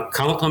 You're going to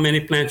count how many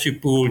plants you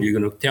pulled. You're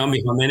going to tell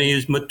me how many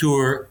is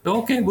mature.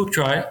 Okay, we'll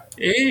try.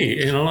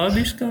 Hey, and a lot of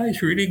these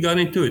guys really got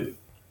into it.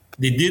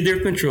 They did their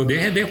control. They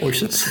had their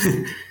horses.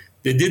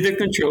 They did their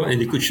control, and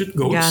they could shoot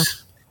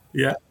goats.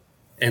 Yeah.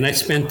 And I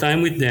spent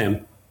time with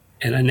them.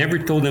 And I never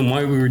told them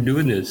why we were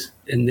doing this.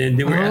 And then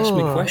they were asking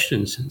me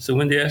questions. So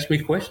when they asked me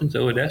questions, I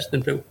would ask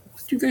them, what are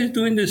you guys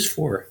doing this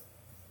for?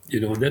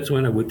 That's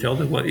when I would tell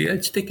them,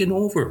 it's taking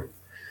over.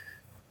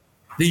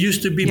 There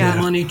used to be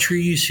mahogany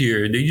trees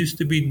here. There used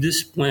to be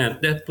this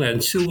plant, that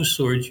plant, silver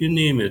swords, you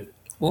name it.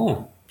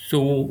 Oh,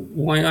 so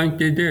why aren't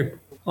they there?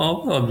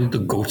 Oh, well, the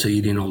goats are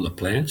eating all the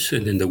plants,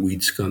 and then the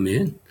weeds come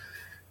in.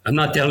 I'm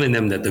not telling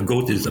them that the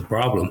goat is the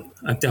problem.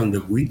 I'm telling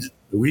them the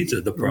weeds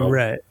are the problem.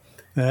 Right.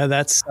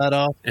 That's that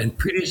off. And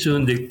pretty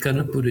soon they kind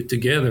of put it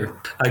together.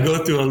 I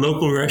go to a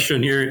local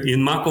restaurant here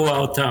in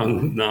Makawao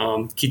town,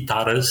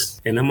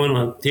 Kitara's, and I'm on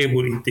a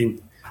table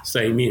eating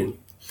saimin.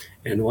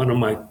 And one of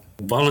my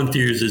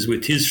volunteers is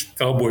with his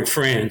cowboy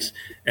friends,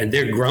 and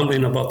they're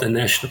grumbling about the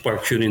national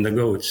park shooting the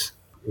goats.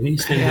 And he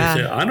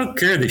said, I don't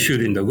care they're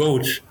shooting the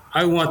goats.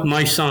 I want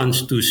my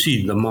sons to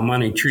see the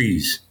mamani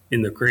trees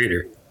in the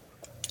crater.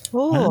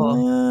 Oh,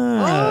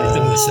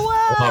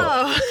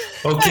 wow.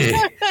 Okay,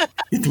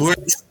 it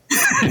works.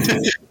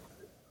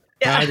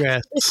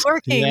 Progress. It's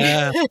working.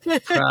 Yeah,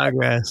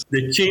 progress.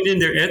 They're changing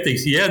their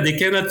ethics. Yeah, they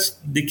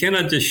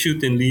cannot just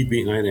shoot and leave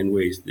behind and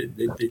waste.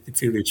 They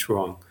feel it's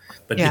wrong,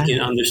 but they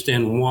can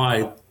understand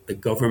why the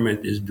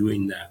government is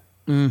doing that.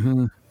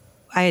 Mm-hmm.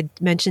 I had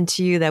mentioned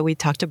to you that we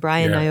talked to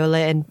Brian,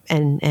 Iola,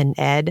 and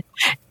Ed,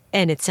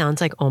 and it sounds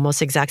like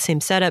almost exact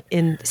same setup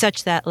in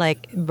such that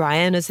like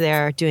Brian is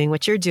there doing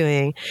what you're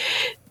doing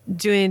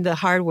the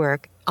hard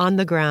work on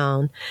the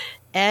ground.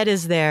 Ed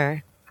is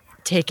there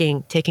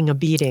taking a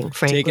beating,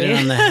 frankly. Taking it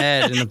on the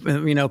head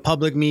in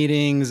public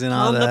meetings and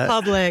all that. The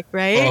public,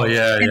 right? Oh,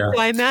 yeah. So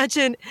I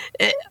imagine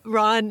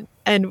Ron,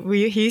 and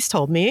he's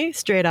told me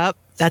straight up,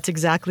 that's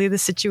exactly the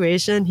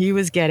situation. He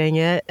was getting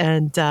it,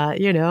 and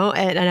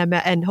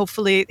and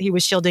hopefully he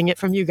was shielding it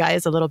from you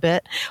guys a little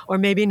bit, or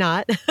maybe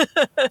not,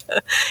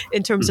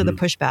 in terms of the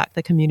pushback,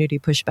 the community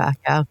pushback.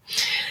 Yeah.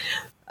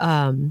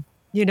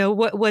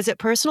 What was it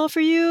personal for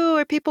you,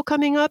 or people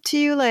coming up to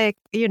you like,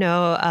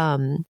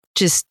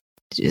 just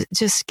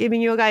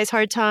giving you guys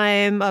hard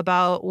time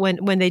about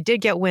when they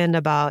did get wind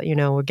about,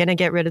 we're going to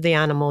get rid of the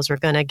animals, we're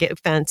going to get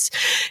fence,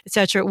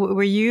 etc.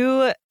 Were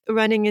you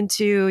running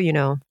into,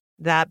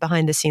 that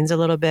behind the scenes a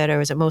little bit, or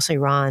was it mostly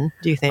Ron,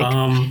 do you think?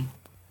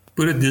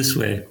 Put it this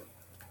way.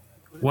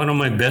 One of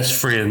my best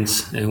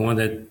friends, and one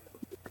that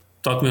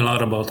taught me a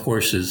lot about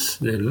horses,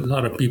 there are a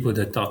lot of people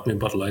that taught me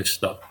about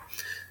livestock,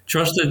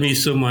 trusted me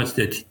so much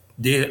that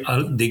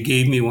they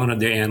gave me one of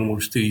their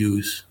animals to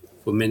use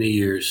for many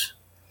years.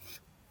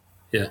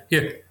 Yeah,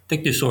 here,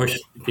 take this horse.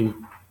 You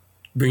can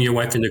bring your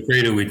wife in the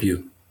cradle with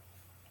you.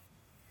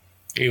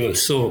 He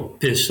was so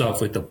pissed off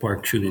with the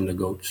park shooting the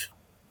goats.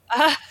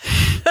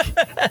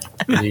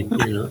 and he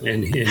told me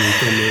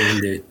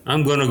one day,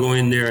 I'm going to go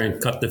in there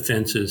and cut the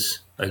fences.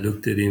 I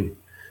looked at him,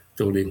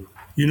 told him,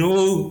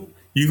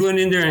 you're going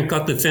in there and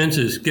cut the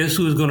fences. Guess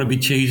who's going to be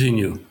chasing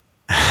you?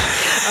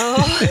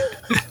 Oh.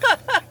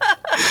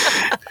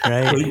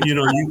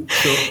 Right.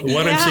 So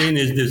what I'm saying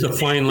is there's a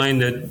fine line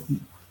that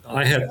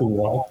I had to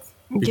walk.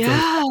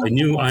 Because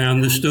I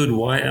understood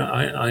why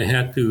I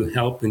had to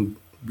help and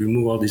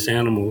remove all these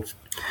animals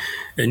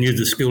and use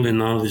the skill and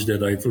knowledge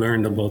that I've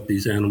learned about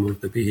these animals,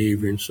 the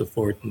behavior and so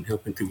forth, and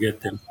helping to get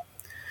them.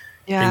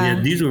 Yeah. And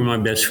yet these were my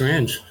best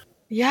friends.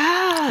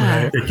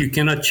 Yeah. That you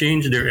cannot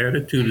change their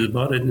attitude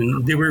about it.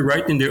 And they were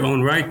right in their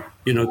own right,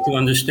 to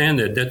understand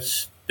that.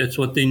 That's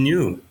what they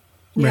knew.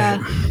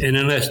 Yeah. Right. And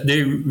unless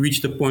they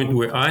reach the point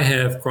where I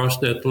have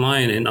crossed that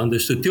line and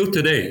understood, till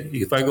today,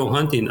 if I go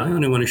hunting, I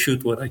only want to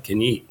shoot what I can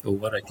eat or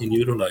what I can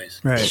utilize.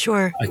 Right.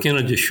 Sure. I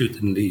cannot just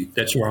shoot and leave.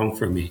 That's wrong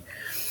for me.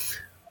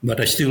 But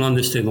I still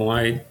understand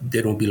why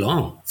they don't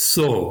belong.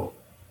 So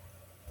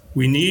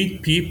we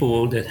need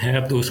people that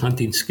have those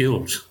hunting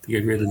skills to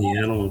get rid of the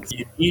animals.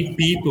 You need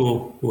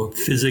people who are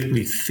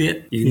physically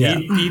fit. You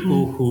need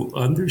people who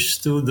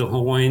understood the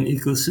Hawaiian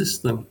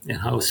ecosystem and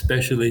how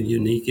special and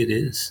unique it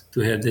is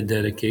to have the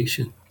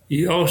dedication.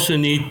 You also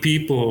need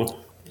people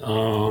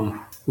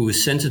who are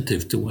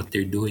sensitive to what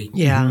they're doing.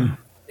 Yeah.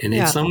 And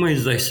in some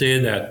ways I say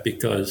that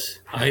because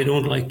I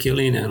don't like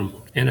killing animals.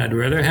 And I'd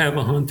rather have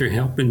a hunter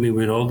helping me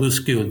with all those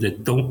skills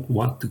that don't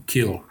want to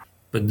kill,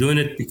 but doing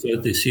it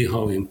because they see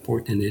how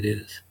important it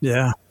is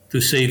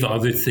to save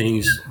other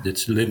things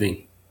that's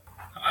living.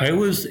 I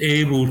was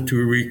able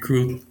to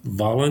recruit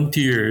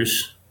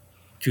volunteers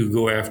to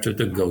go after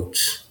the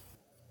goats.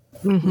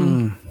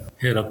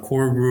 Had a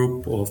core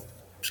group of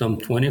some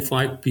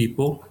 25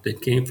 people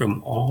that came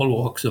from all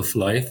walks of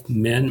life,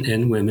 men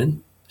and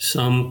women,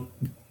 some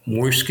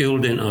more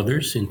skilled than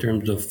others in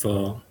terms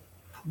of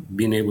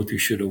being able to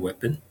shoot a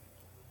weapon,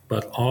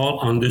 but all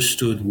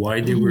understood why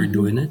they were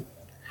doing it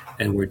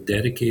and were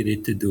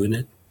dedicated to doing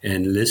it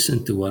and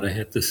listened to what I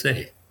had to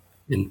say.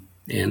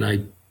 And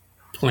I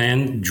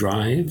planned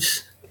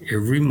drives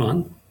every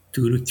month,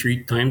 2 to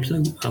 3 times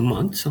a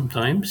month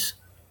sometimes.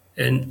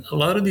 And a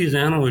lot of these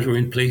animals were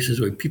in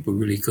places where people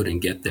really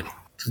couldn't get them.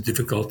 It was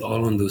difficult,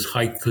 all on those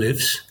high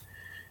cliffs,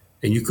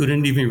 and you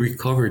couldn't even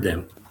recover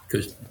them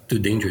because too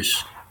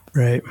dangerous.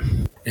 Right.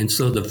 And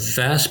so the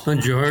vast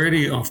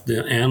majority of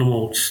the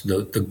animals,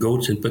 the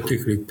goats in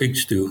particular,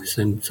 pigs too,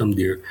 some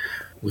deer,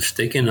 was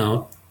taken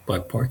out by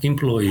park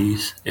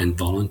employees and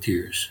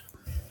volunteers.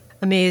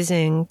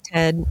 Amazing,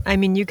 Ted. I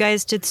mean, you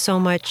guys did so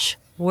much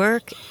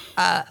work.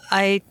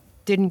 I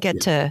didn't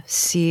get to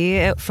see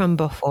it from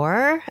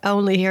before. I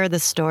only hear the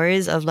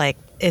stories of like,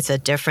 it's a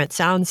different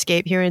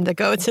soundscape hearing the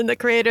goats in the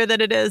crater than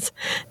it is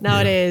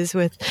nowadays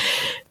with...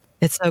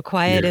 It's so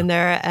quiet in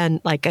there,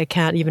 and like I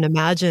can't even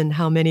imagine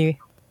how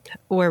many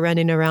were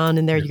running around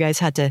in there. You guys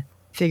had to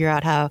figure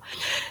out how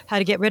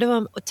to get rid of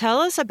them. Tell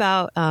us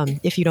about,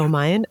 if you don't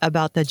mind,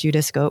 about the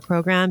Judas Goat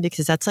program,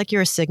 because that's like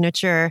your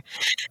signature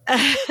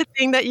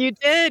thing that you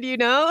did.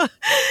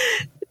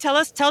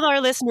 Tell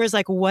our listeners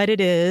like what it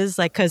is,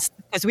 like because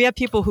we have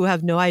people who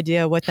have no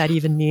idea what that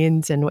even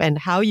means and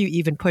how you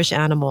even push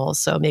animals.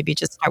 So maybe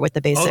just start with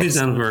the basics. All these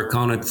animals are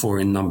accounted for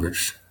in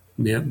numbers.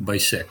 Yeah, by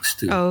sex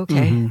too. Oh,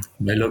 okay.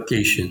 By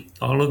location.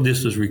 All of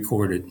this was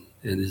recorded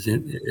and is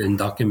and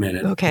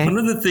documented. Okay. One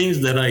of the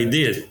things that I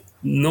did,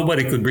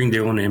 nobody could bring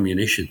their own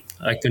ammunition.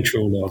 I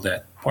controlled all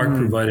that. Park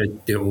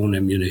provided their own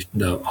ammunition,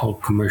 all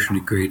commercially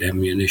grade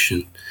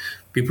ammunition.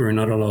 People are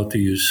not allowed to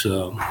use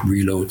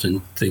reloads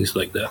and things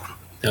like that.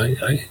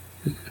 I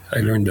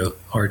learned the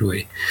hard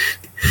way.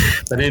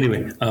 But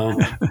anyway,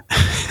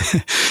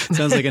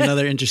 Sounds like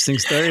another interesting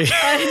story.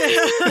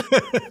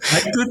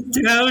 I could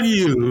tell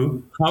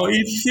you how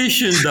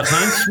efficient the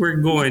hunts were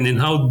going and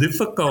how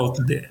difficult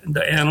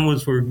the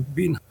animals were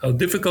being, how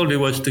difficult it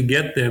was to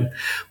get them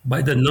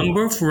by the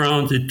number of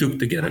rounds it took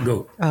to get a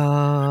goat.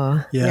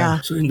 Oh,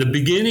 yeah. So in the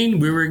beginning,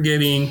 we were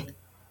getting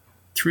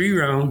 3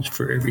 rounds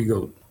for every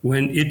goat.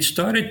 When it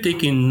started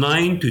taking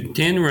 9 to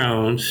 10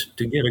 rounds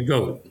to get a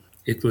goat,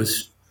 it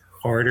was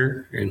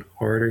harder and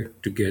harder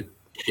to get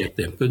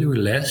them. Because there were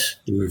less,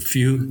 there were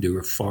few, they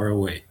were far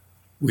away.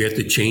 We had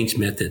to change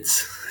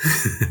methods.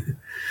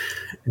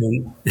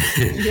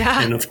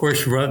 And of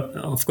course,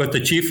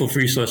 the chief of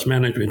resource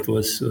management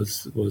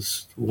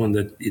was one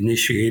that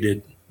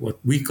initiated what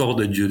we call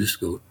the Judas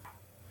goat.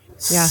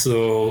 Yeah.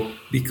 So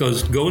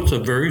because goats are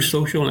very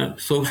social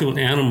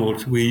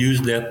animals, we use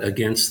that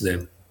against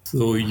them.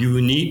 So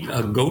you need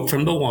a goat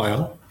from the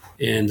wild,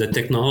 and the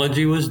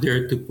technology was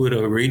there to put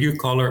a radio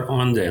collar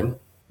on them,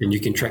 and you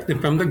can track them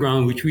from the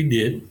ground, which we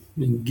did,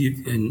 and you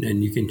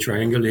can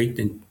triangulate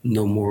and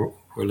know more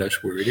or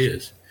less where it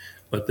is.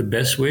 But the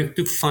best way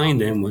to find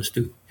them was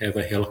to have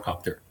a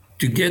helicopter.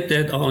 To get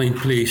that all in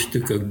place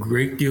took a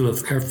great deal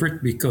of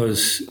effort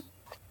because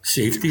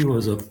safety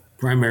was a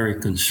primary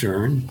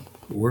concern.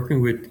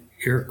 Working with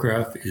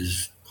aircraft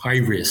is high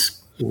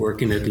risk.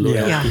 Working at low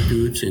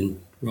altitudes and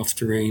rough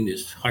terrain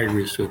is high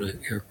risk with an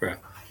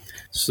aircraft.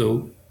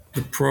 So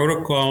the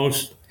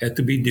protocols had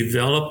to be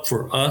developed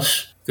for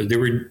us because they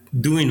were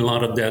doing a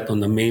lot of that on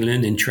the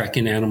mainland and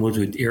tracking animals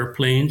with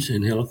airplanes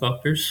and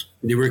helicopters.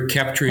 They were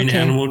capturing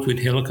animals with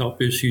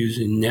helicopters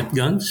using net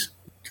guns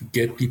to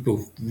get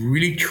people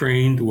really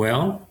trained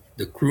well,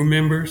 the crew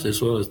members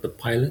as well as the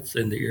pilots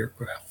and the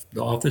aircraft.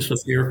 The Office of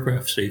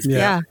Aircraft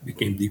Safety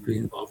became deeply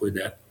involved with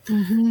that.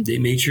 Mm-hmm. They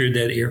made sure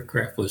that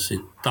aircraft was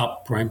in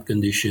top prime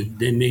condition.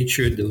 They made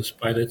sure those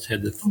pilots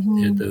had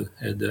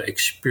the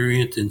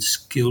experience and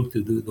skill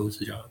to do those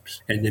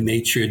jobs. And they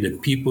made sure the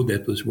people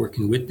that was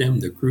working with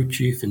them, the crew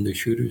chief and the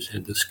shooters,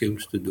 had the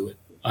skills to do it.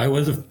 I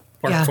was a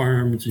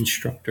firearms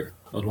instructor,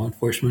 a law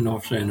enforcement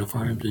officer and a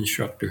firearms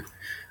instructor.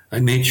 I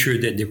made sure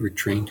that they were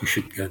trained to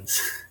shoot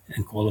guns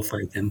and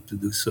qualified them to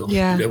do so.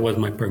 Yeah. That was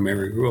my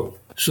primary role.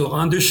 So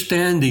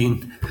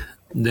understanding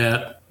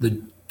that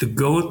the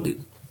goat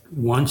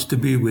wants to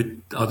be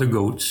with other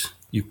goats,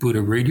 you put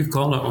a radio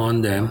collar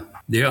on them.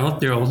 They're out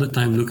there all the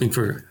time looking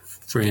for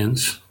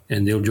friends,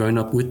 and they'll join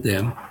up with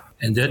them.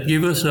 And that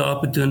gives us the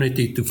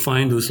opportunity to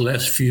find those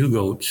last few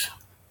goats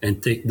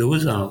and take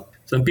those out.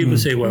 Some people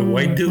say, well,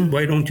 why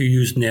don't you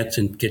use nets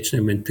and catch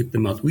them and take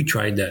them out? We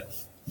tried that.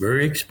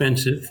 Very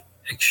expensive,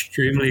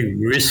 extremely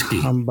risky.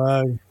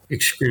 Humbug.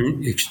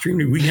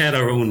 Extremely. We had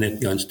our own net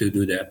guns to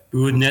do that.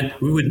 We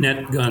would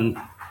net gun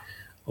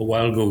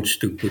wild goats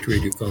to put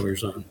radio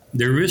collars on.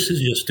 The risk is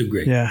just too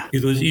great. Yeah.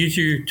 It was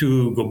easier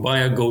to go buy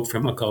a goat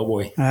from a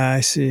cowboy. I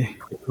see.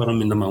 Put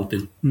them in the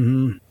mountain.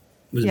 Mm-hmm.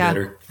 It was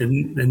better.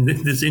 And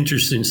there's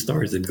interesting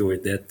stories that go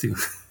with that too.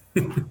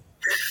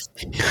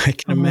 I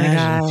can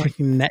imagine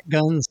freaking net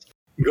guns.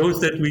 Goats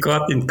that we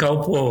got in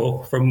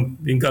Kaupo from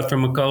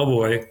a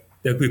cowboy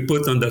that we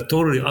put on the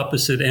totally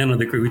opposite end of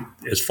the creek,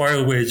 as far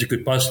away as you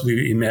could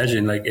possibly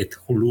imagine, like at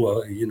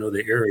Hulua,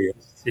 the area,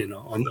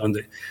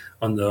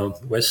 on the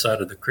west side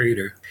of the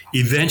crater.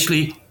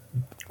 Eventually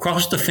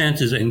cross the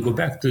fences and go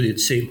back to the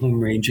same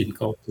home range in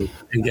Kaupo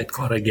and get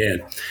caught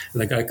again.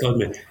 Like I called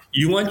me,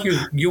 you want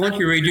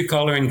your radio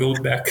collar and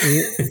goat back?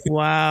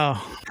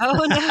 Wow.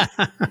 Oh no.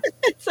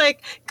 It's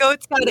like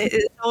goat's got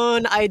his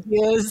own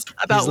ideas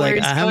about where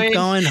he's going. I'm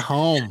going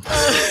home.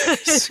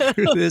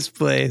 Screw this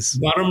place.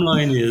 Bottom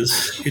line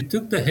is, it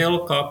took the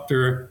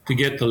helicopter to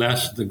get the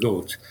last of the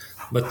goats.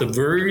 But the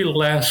very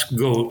last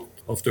goat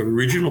of the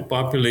original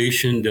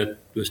population that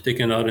was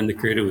taken out in the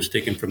crater was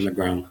taken from the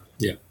ground.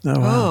 Yeah. Oh,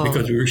 wow.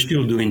 Because we were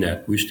still doing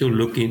that. We're still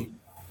looking,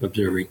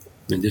 observing.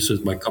 And this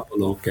was my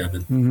Kapolou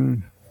cabin. Mm-hmm.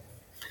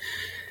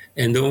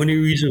 And the only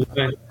reason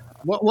why...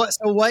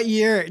 What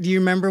year? Do you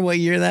remember what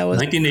year that was?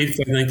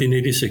 1985,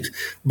 1986.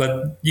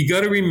 But you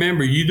got to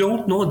remember, you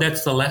don't know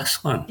that's the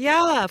last one.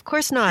 Yeah, of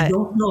course not. You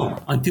don't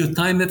know until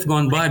time has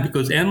gone by,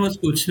 because animals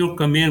could still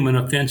come in when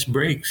a fence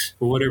breaks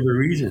for whatever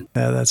reason.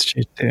 Yeah, that's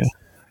true too.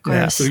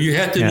 Yeah. So you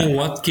had to know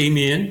what came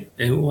in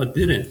and what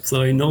didn't.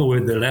 So I know where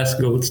the last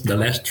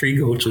 3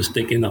 goats was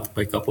taken off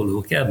by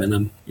Kapolou cabin.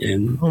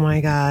 And oh my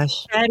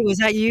gosh. Ted, was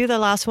that you, the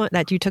last one,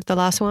 that you took the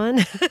last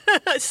one?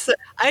 So,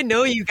 I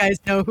know you guys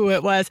know who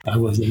it was. I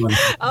was the one.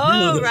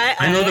 Right.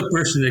 I know the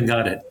person that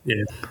got it.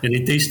 Yeah. And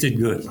it tasted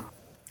good.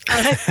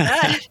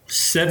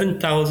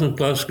 7,000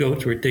 plus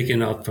goats were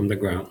taken out from the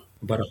ground.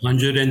 About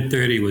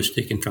 130 was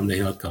taken from the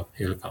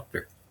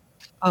helicopter.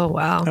 Oh,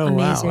 wow. Oh,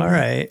 amazing. Wow. All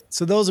right.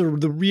 So those are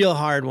the real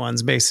hard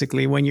ones,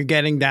 basically, when you're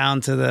getting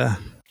down to the...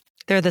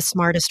 They're the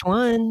smartest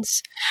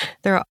ones.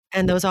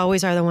 And those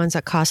always are the ones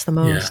that cost the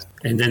most.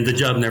 Yeah. And then the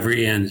job never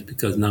ends,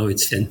 because now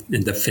it's in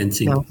the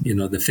fencing.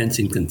 No. The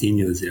fencing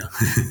continues. Yeah.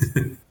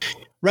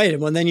 Right.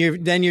 Well, then you're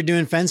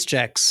doing fence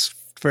checks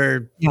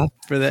for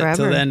that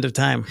till the end of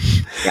time.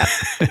 Yeah.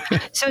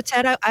 So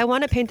Ted, I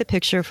want to paint the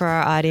picture for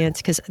our audience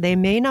because they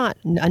may not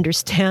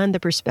understand the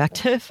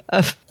perspective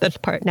of the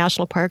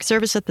National Park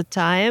Service at the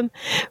time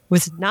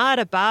was not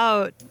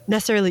about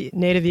necessarily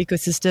native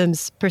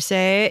ecosystems per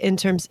se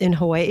in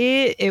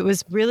Hawaii. It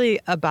was really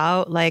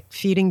about like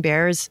feeding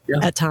bears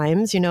at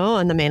times,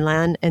 on the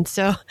mainland. And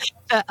so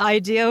the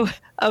idea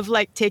of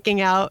like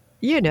taking out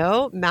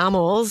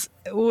mammals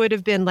would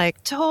have been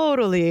like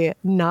totally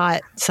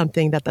not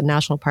something that the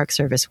National Park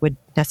Service would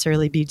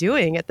necessarily be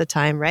doing at the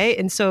time, right?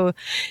 And so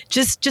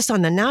just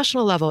on the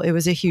national level, it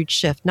was a huge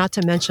shift, not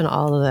to mention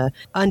all of the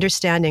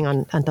understanding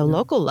on the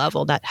local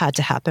level that had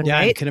to happen,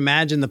 right? I can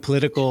imagine the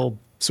political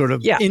sort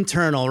of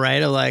internal,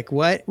 right? Of like,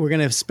 what? We're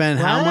going to spend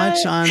how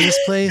much on this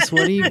place?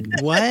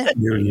 What?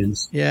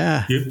 Millions.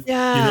 Yeah.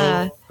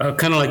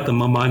 Kind of like the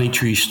Mamani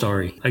tree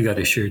story. I got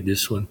to share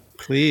this one.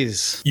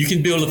 Please. You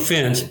can build a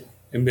fence,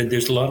 and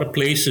there's a lot of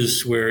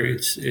places where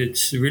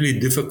it's really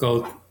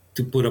difficult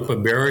to put up a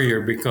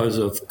barrier because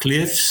of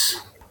cliffs,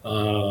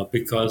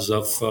 because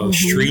of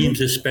streams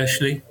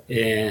especially.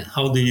 And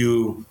how do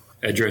you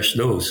address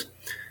those?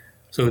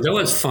 So that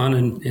was fun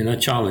and a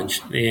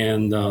challenge.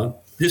 And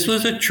this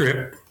was a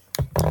trip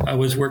I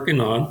was working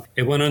on.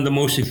 And one of the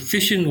most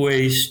efficient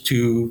ways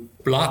to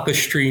block a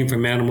stream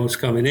from animals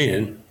coming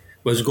in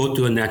was go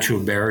to a natural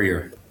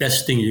barrier.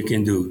 Best thing you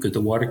can do because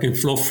the water can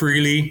flow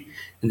freely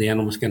and the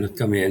animals cannot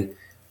come in.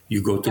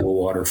 You go to a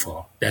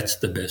waterfall. That's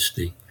the best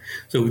thing.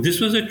 So this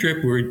was a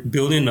trip. We're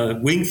building a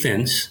wing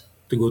fence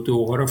to go to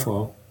a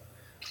waterfall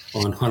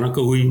on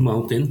Hanakaui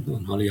Mountain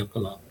on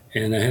Haleakalā.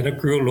 And I had a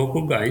crew of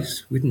local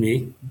guys with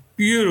me.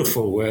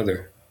 Beautiful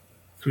weather.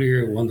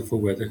 Clear,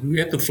 wonderful weather. We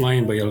had to fly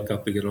in by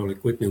helicopter to get all the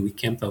equipment. We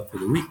camped out for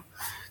the week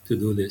to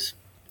do this.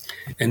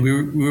 And we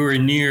were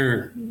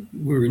near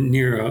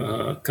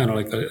kind of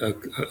like a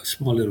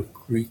small little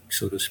creek,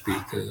 so to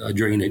speak, a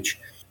drainage.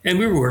 And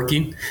we were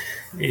working.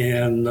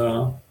 And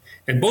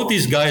both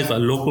these guys are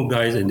local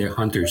guys and they're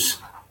hunters.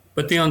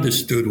 But they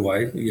understood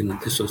why,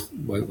 this was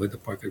why the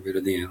park got rid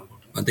of the animal.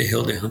 But they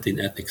held their hunting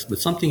ethics. But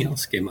something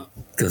else came up.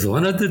 Because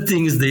one of the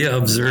things they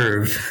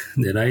observed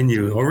that I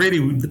knew, already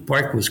the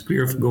park was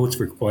clear of goats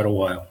for quite a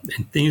while.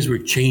 And things were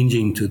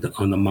changing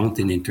on the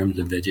mountain in terms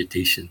of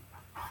vegetation.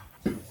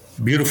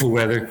 Beautiful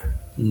weather,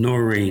 no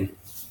rain.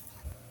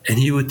 And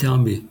he would tell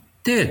me,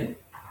 Ted,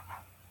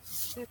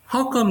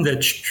 how come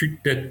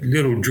that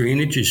little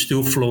drainage is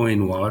still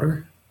flowing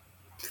water?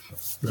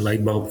 The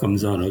light bulb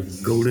comes on, a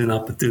golden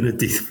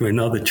opportunity for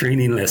another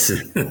training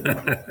lesson.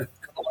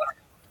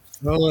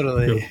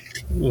 Totally.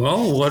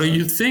 Well, what do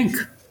you think?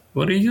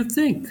 Well,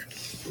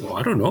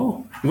 I don't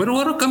know. Where the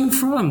water coming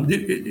from?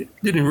 It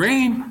didn't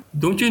rain.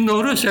 Don't you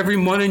notice every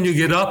morning you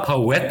get up how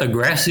wet the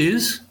grass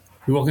is?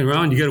 You're walking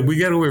around, we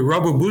got to wear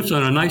rubber boots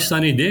on a nice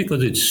sunny day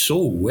because it's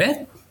so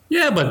wet.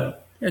 Yeah,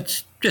 but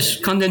it's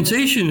just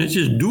condensation. It's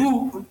just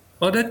dew.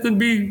 Well, that could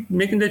be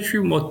making that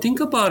tree. Well, think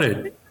about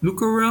it.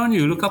 Look around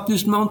you. Look up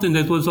this mountain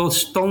that was all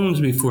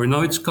stones before.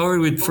 Now it's covered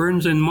with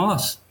ferns and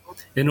moss.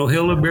 And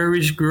ohela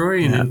berries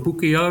growing and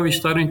pukeawi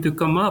starting to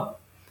come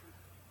up.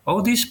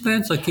 All these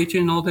plants are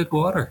catching all that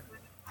water.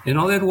 And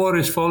all that water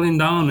is falling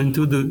down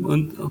into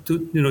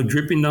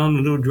dripping down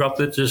in little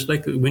droplets, just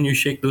like when you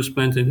shake those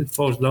plants and it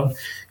falls down,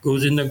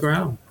 goes in the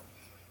ground.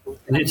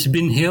 And it's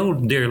been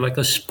held there like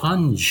a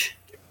sponge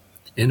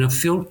and a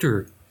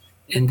filter.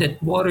 And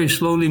that water is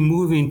slowly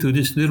moving to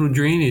this little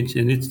drainage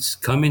and it's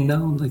coming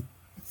down like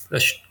a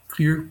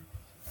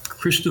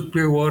crystal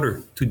clear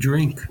water to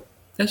drink.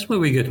 That's why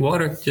we get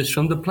water just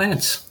from the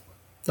plants.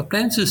 The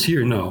plants is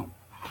here now,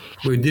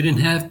 where it didn't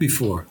have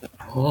before.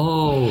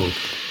 Oh,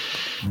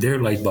 their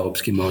light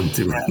bulbs came on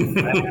too.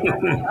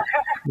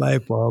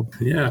 Light bulb.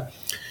 Yeah.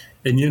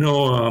 And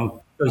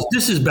because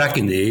this is back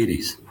in the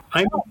 80s.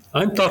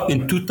 I'm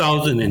talking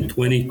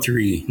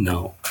 2023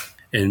 now.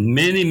 And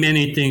many,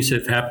 many things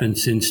have happened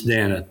since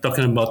then. I'm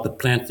talking about the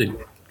plants that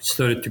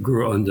started to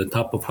grow on the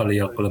top of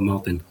Haleakalā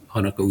Mountain,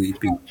 Hanakaui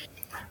Peak.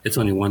 It's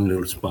only one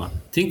little spot.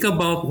 Think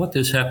about what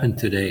has happened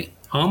today.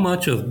 How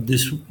much of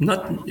this,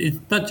 it's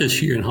not just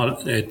here at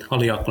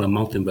Haleakalā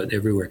Mountain, but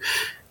everywhere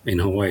in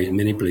Hawaii, in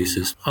many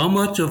places. How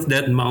much of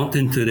that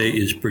mountain today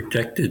is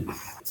protected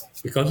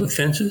because of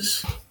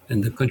fences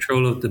and the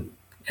control of the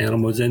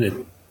animals in it,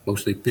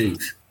 mostly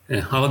pigs,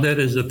 and how that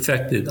has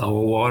affected our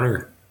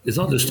water. There's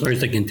other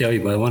stories I can tell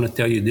you, but I want to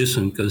tell you this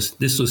one because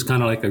this was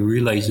kind of like a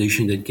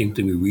realization that came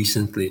to me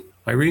recently.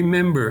 I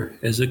remember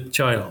as a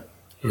child,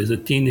 as a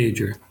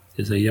teenager,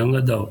 as a young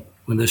adult,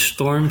 when the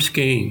storms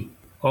came,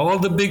 all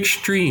the big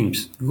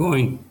streams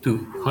going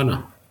to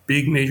Hana,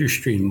 big major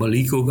stream,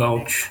 Maliko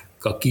Gulch,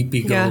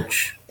 Kakipi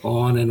Gulch,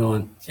 on.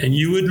 And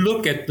you would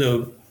look at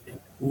the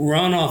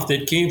runoff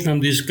that came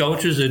from these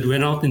gulches that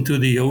went out into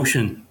the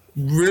ocean,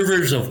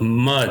 rivers of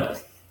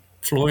mud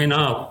flowing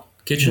out,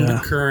 catching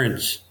the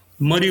currents,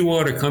 muddy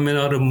water coming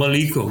out of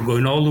Maliko,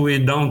 going all the way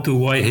down to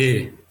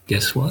Waihe.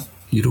 Guess what?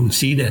 You don't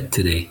see that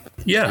today.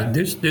 Yeah,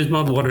 there's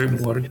not water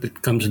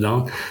that comes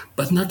down,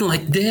 but not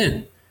like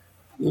then,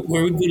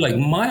 where we go like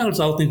miles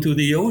out into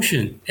the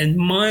ocean and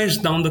miles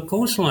down the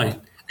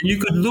coastline. And you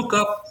could look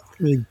up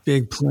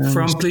big plumes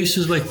from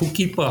places like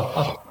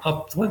Hukipa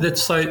up toward that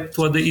side,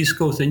 toward the East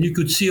Coast, and you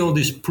could see all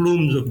these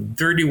plumes of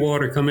dirty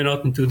water coming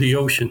out into the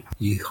ocean.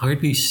 You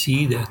hardly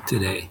see that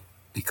today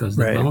because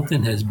the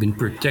mountain has been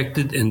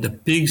protected and the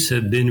pigs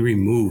have been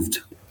removed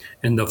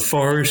and the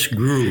forest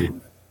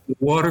grew. The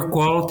water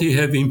quality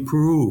have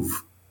improved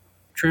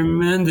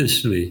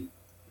tremendously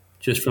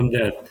just from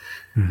that.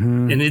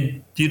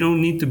 And you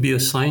don't need to be a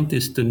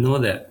scientist to know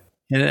that.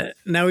 And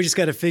now we just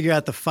got to figure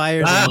out the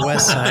fires on the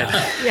west side.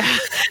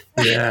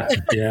 Yeah.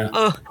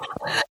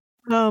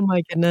 Oh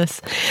my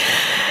goodness.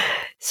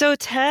 So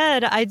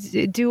Ted, I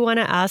do want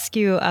to ask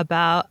you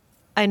about,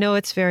 I know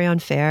it's very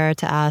unfair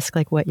to ask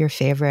like where your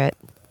favorite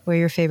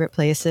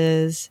place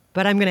is,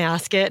 but I'm going to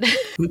ask it.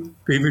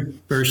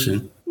 Favorite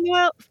person?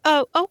 Well,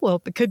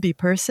 well, it could be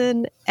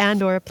person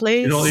and or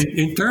place. You know,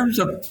 in terms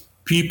of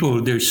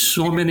people, there's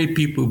so many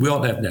people, we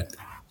all have that.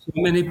 So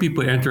many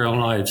people enter our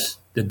lives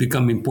that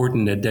become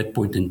important at that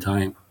point in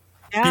time.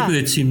 Yeah. People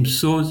that seem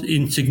so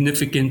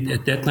insignificant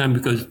at that time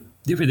because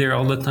they were there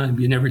all the time.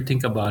 You never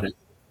think about it.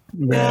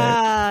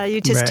 Yeah,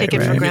 you just take it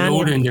for granted. You get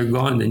older and they're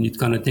gone, then you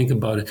kind of think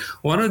about it.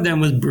 One of them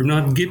was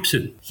Bernard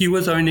Gibson. He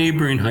was our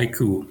neighbor in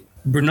Haiku.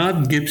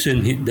 Bernard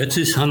Gibson, that's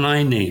his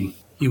Hanai name.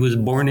 He was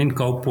born in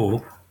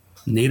Kaupo,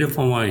 native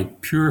Hawaiian,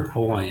 pure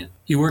Hawaiian.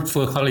 He worked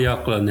for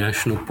Haleakalā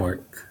National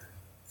Park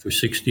for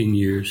 16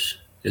 years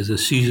as a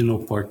seasonal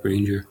park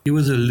ranger. He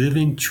was a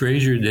living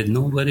treasure that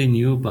nobody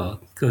knew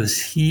about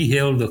because he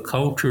held the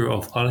culture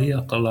of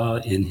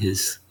Haleakalā in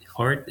his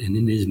heart and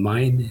in his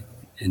mind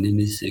and in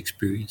his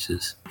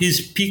experiences.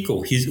 His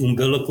piko, his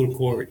umbilical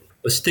cord,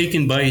 was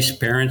taken by his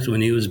parents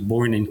when he was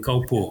born in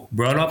Kaupo,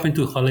 brought up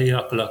into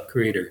Haleakalā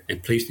crater,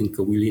 and placed in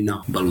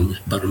Kawilina,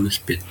 bottomless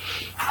pit.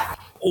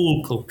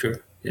 Old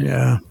culture.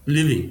 Yeah.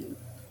 Living,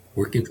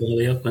 working for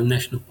Haleakalā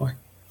National Park.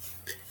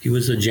 He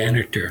was a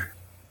janitor.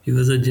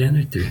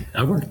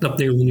 I worked up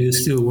there when he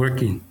was still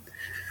working.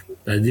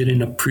 I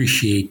didn't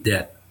appreciate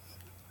that.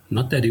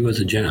 Not that he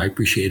was a janitor, I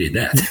appreciated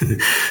that.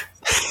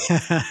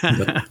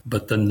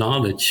 but the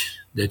knowledge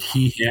that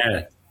he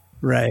had.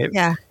 Right.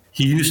 Yeah.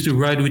 He used to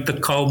ride with the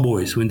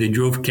cowboys when they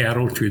drove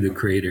cattle through the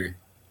crater.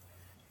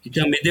 He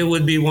told me there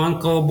would be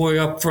one cowboy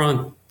up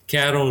front,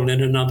 cattle,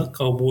 and another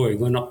cowboy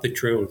going up the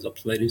trails, up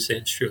Sliding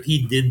Sands Trail.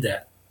 He did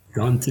that.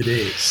 Gone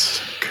today. It's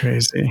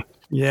crazy.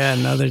 Yeah,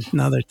 another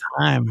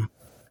time.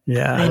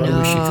 Yeah. I wish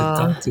you could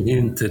talk to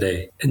him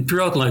today. And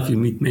throughout life, you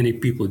meet many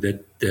people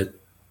that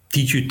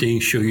teach you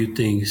things, show you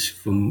things,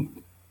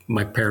 from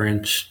my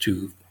parents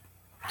to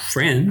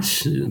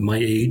friends my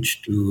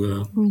age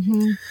to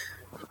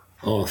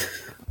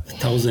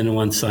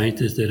 1,001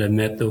 scientists that I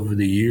met over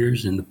the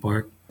years in the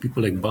park.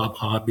 People like Bob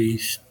Hobby,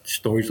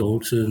 Storrs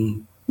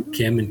Olson,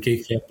 Cam and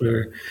Kay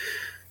Kepler,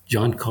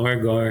 John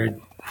Cargard,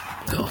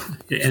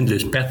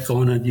 endless Pat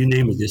Conant, you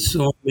name it. There's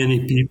so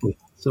many people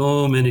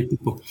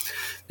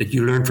that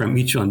you learn from,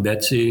 each one.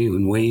 Betsy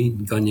and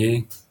Wayne,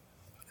 Gagne.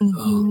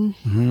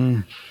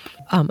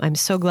 I'm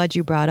so glad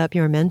you brought up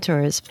your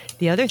mentors.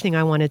 The other thing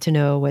I wanted to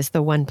know was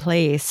the one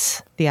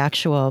place, the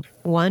actual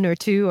one or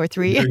two or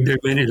three. There are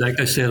many. Like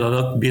I said, I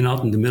love being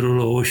out in the middle of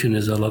the ocean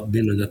as I love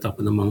being at the top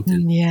of the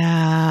mountain.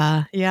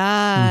 Yeah.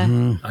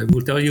 I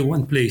will tell you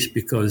one place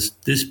because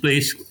this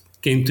place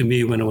came to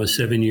me when I was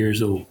 7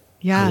 years old.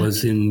 Yeah. I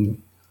was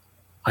in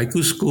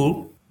haiku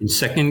school in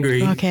second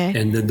grade,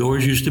 and the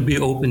doors used to be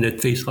open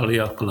that face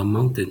Haleakalā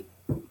Mountain.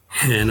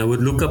 And I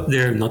would look up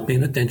there, not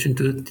paying attention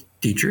to the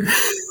teacher.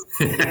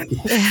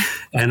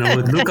 And I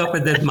would look up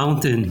at that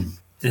mountain,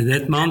 and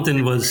that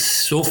mountain was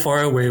so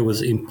far away, it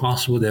was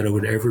impossible that I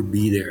would ever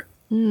be there.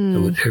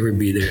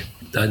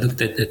 I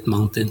looked at that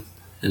mountain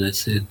and I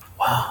said,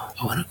 wow,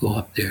 I want to go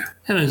up there.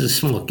 And I was a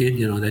small kid,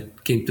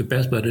 that came to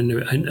pass, but I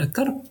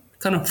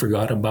kind of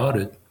forgot about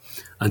it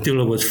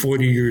until I was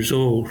 40 years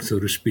old, so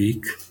to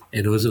speak.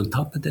 And it was on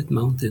top of that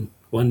mountain.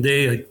 One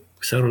day I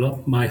saddled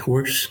up my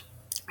horse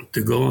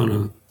to go on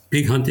a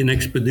pig hunting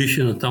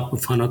expedition on top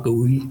of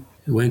Hanakaui.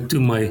 I went to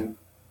my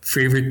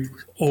favorite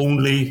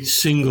only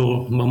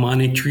single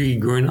mamani tree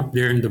growing up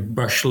there in the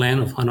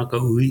brushland of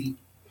Hanakaui.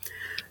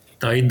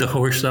 Tied the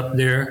horse up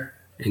there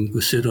and go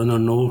sit on a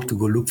knoll to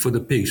go look for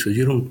the pigs. So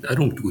I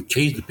don't go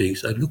chase the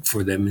pigs. I look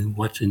for them and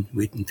watch and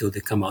wait until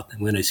they come out.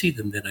 And when I see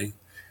them, then I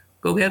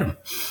go get them.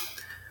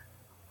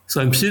 So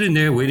I'm sitting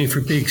there waiting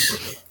for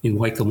pigs in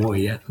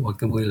Waikamoi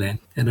land.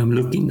 And I'm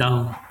looking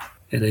down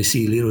and I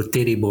see little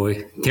teddy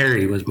boy.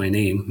 Terry was my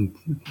name.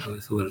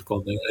 That's what it's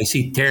called. I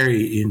see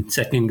Terry in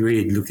second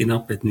grade looking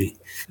up at me.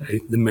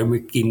 The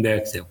memory came back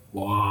and said,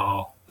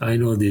 wow, I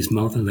know this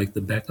mountain like the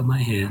back of my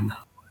hand.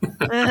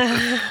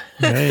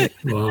 Right.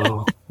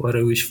 Wow, what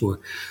I wish for.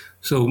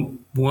 So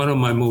one of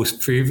my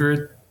most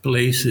favorite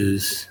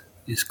places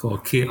is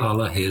called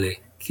Kealahele.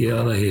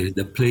 Kealahele,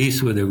 the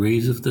place where the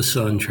rays of the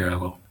sun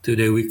travel.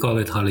 Today we call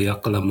it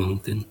Haleakalā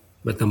Mountain,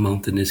 but the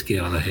mountain is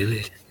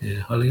Kealahele.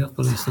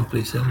 Haleakalā is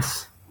someplace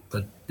else,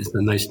 but it's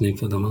a nice name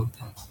for the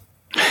mountain.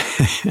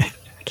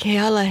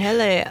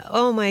 Kealahele.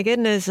 Oh my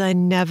goodness, I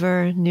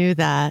never knew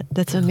that.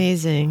 That's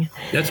amazing.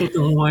 That's what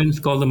the Hawaiians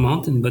call the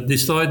mountain, but they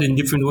saw it in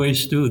different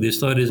ways too. They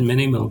saw it as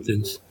many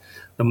mountains.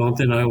 The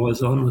mountain I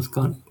was on was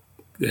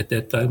at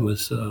that time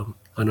was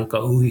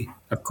Anakauhi.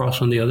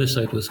 Across on the other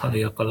side was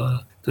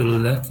Haleakalā. To the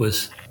left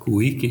was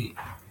Kuiki.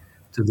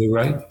 To the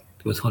right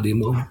was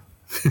Halimau.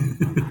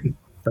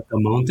 But the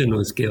mountain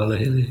was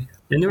Kealahele.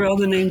 And there were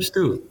other names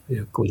too.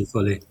 Yeah,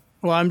 Kolifale.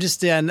 Well,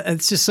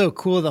 it's just so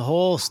cool, the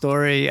whole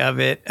story of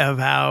it, of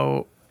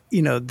how,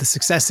 the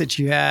success that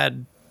you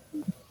had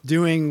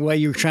doing what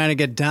you were trying to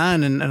get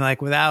done and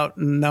like without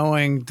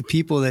knowing the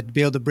people that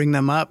be able to bring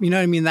them up. You know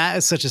what I mean? That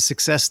is such a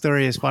success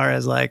story as far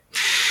as like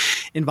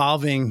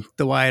involving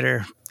the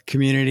wider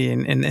community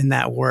in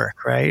that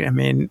work, right? I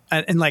mean,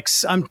 and like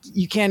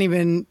you can't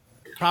even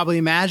probably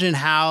imagine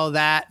how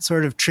that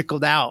sort of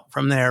trickled out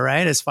from there,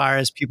 right? As far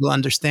as people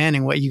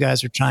understanding what you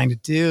guys are trying to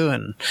do.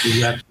 And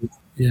exactly.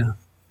 Yeah.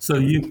 So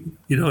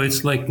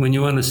it's like when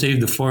you want to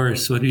save the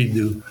forest, what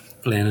do?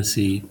 Plant a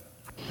seed.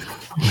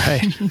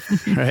 Right.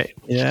 Right.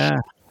 Yeah.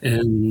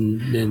 And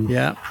then,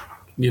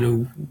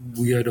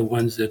 we are the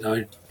ones that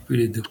are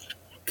really the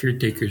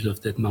caretakers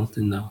of that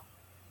mountain now,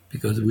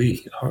 because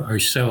we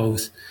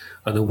ourselves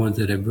are the ones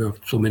that have brought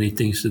so many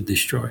things to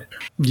destroy it.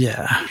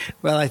 Yeah.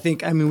 Well, I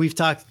think we've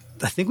talked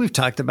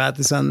about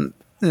this on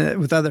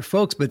with other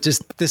folks, but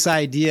just this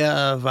idea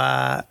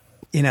of,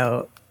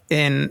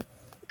 in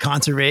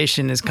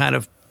conservation is kind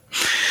of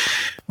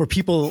where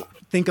people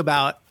think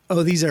about,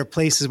 oh, these are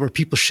places where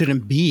people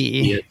shouldn't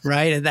be, yes.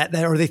 Right? And that,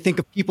 or they think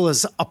of people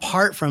as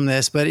apart from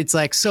this, but it's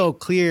like so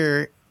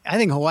clear. I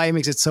think Hawaii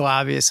makes it so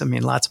obvious. I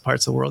mean, lots of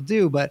parts of the world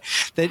do, but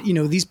that,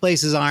 these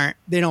places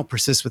they don't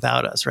persist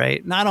without us,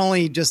 right? Not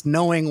only just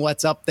knowing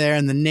what's up there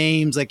and the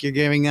names like you're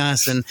giving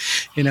us and,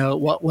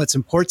 what's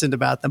important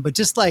about them, but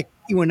just like,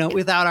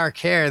 without our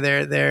care,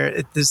 there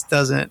is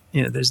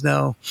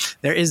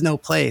no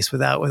place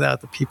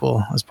without the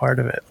people as part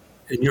of it.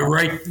 And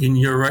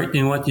you're right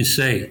in what you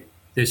say.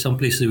 There's some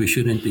places we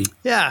shouldn't be.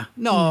 Yeah,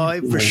 no,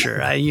 for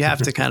sure. You have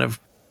to kind of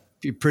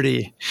be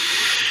pretty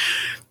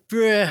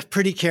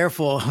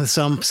careful with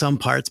some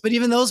parts, but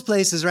even those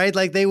places, right?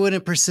 Like they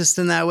wouldn't persist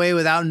in that way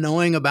without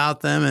knowing about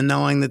them and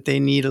knowing that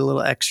they need a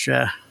little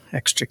extra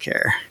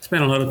care.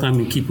 Spent a lot of time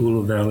in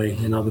Kealahele Valley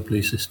and other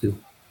places too,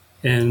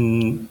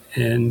 and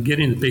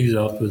getting the pigs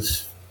out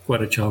was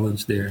quite a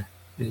challenge there,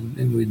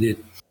 and we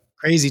did.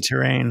 Crazy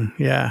terrain,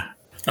 yeah.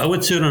 I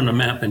would sit on a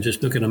map and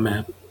just look at a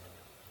map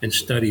and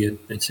study it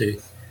and say,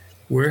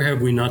 where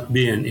have we not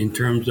been in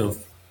terms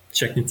of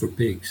checking for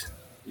pigs?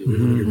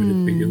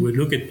 We would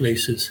look at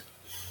places.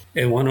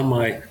 And one of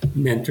my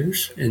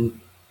mentors, and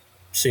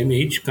same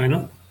age kind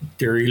of,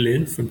 Terry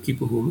Lynn from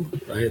Kipahulu,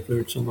 I have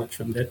learned so much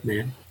from that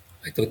man.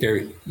 I thought,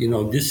 Terry,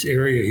 this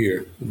area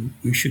here,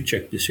 we should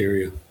check this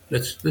area.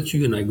 Let's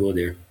you and I go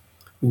there.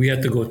 We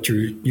had to go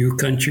through new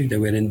country that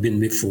we hadn't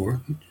been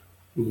before.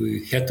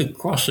 We had to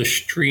cross a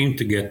stream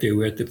to get there.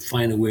 We had to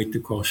find a way to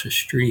cross a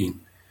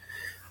stream.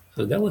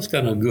 So that was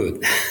kind of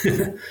good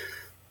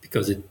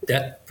because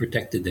that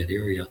protected that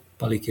area,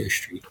 Palikea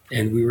Street.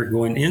 And we were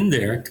going in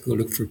there to go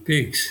look for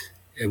pigs.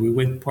 And we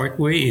went part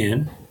way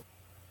in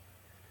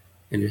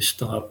and it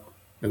stopped.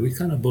 And we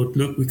kind of both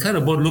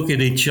look at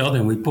each other,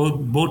 and we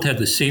both had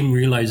the same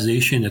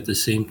realization at the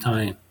same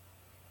time.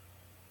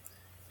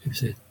 We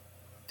said,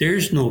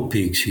 there's no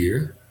pigs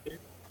here.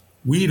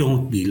 We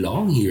don't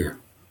belong here.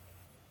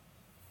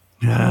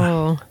 Yeah.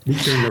 Oh. We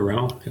turned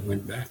around and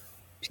went back.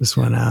 Just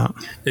went out.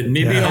 That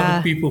maybe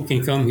other people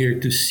can come here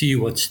to see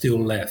what's still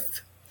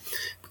left.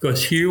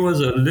 Because here was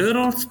a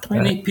little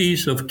tiny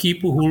piece of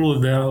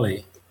Kipahulu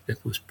Valley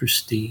that was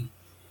pristine.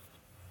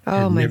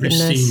 Oh, my goodness.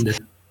 Never seen the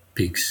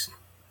pigs.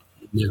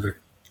 Never.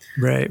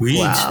 Right. Weeds.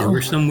 Wow. There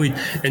were some weeds.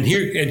 And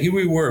here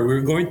we were. We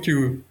were going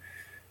through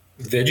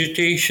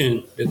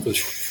vegetation that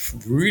was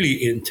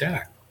really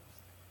intact.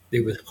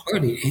 There was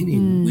hardly any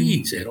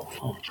weeds at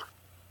all.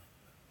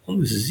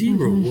 Almost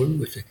zero.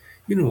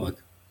 You know what?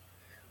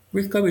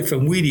 We're coming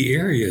from weedy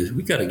areas.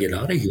 We got to get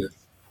out of here.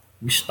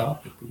 We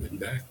stopped and we went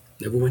back.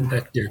 Never went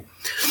back there.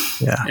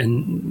 Yeah.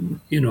 And,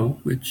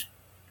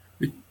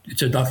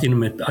 it's a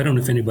document. I don't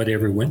know if anybody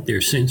ever went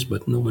there since,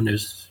 but no one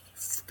has,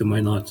 to my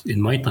knowledge,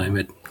 in my time,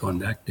 had gone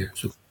back there.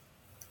 So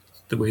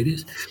it's the way it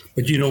is.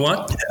 But you know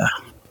what? Yeah.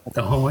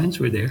 The Hawaiians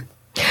were there.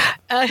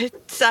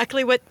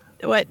 Exactly what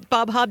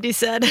Bob Hobdy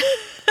said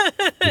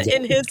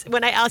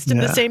when I asked him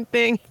the same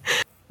thing.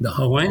 The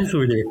Hawaiians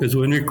were there because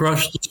when we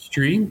crossed the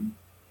stream,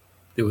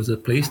 there was a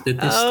place that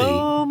they stayed.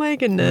 Oh, my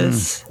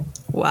goodness.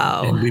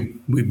 Wow.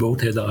 And we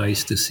both had the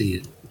eyes to see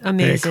it.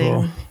 Amazing. Very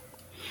cool.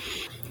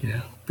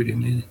 Yeah, pretty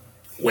amazing.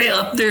 Way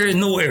up there in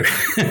nowhere.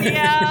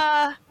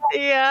 Yeah.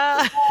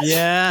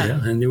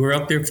 Yeah, and they were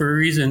up there for a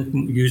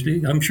reason,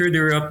 usually. I'm sure they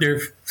were up there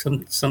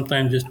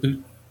sometimes just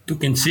to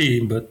can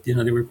see, but,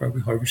 they were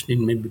probably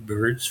harvesting maybe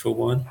birds for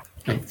one.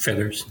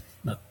 Feathers,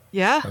 not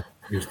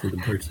feathers for the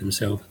birds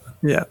themselves.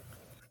 Yeah.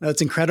 No,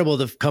 it's incredible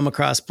to come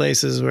across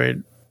places where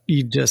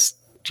you just,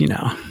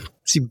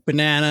 see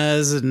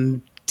bananas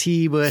and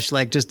tea bush,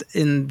 like just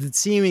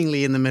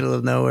seemingly in the middle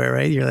of nowhere,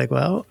 right? You're like,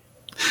 well,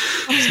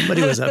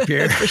 somebody was up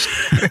here.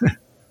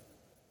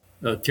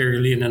 Terry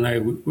Lee and I,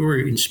 we were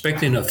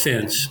inspecting a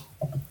fence,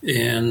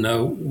 and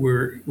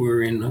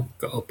we're in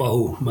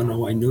Ka'apahu,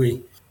 Manawai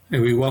Nui,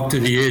 and we walked to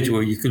the edge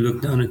where you could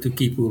look down into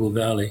Kipulu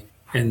Valley,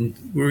 and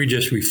we were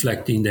just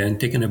reflecting then,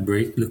 taking a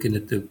break, looking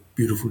at the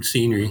beautiful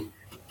scenery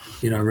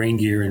in our rain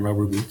gear and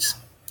rubber boots.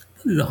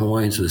 The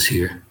Hawaiians was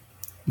here.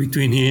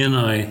 Between he and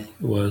I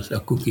was a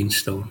cooking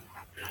stone,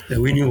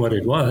 and we knew what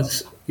it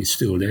was. It's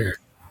still there.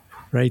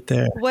 Right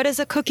there. What does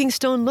a cooking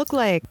stone look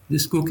like?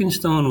 This cooking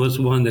stone was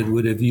one that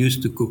would have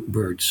used to cook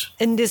birds.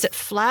 And is it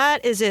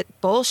flat? Is it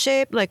bowl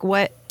shaped? Like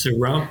what? It's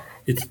round.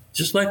 It's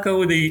just like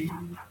how they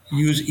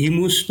use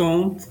emu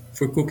stone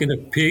for cooking a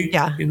pig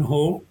in a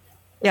hole.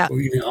 Yeah. Or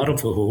even out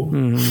of a hole.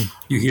 Mm-hmm.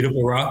 You heat up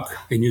a rock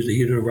and use the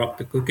heat of the rock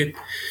to cook it.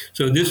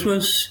 So this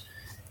was,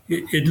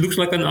 it looks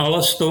like an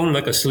ala stone,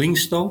 like a sling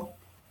stone.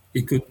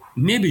 It could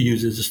maybe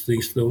use as a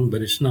sling stone,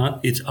 but it's not.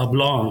 It's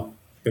oblong.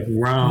 But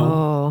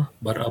round,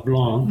 but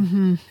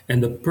oblong,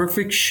 and the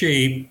perfect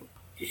shape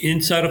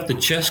inside of the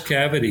chest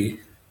cavity,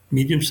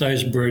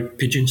 medium-sized bird,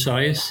 pigeon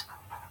size,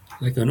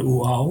 like an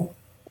uau.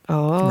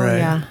 Oh, right.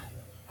 Yeah.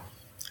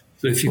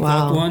 So if you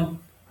caught one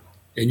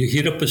and you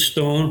hit up a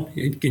stone,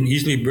 it can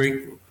easily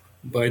break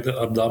by the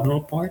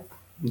abdominal part.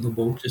 The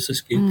bone just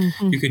escape.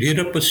 You could hit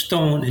up a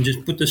stone and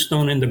just put the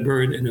stone in the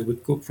bird, and it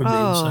would cook from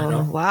the inside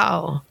out.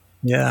 Wow.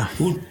 Yeah.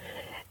 Food.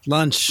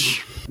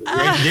 Lunch.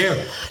 Right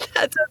there.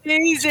 That's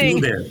amazing.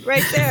 Still there.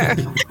 Right there.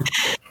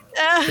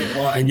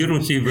 And you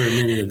don't see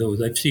very many of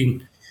those. I've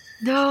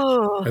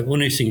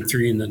only seen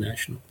 3 in the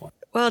national park.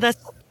 Well,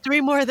 that's 3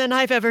 more than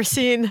I've ever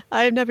seen.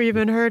 I've never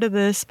even heard of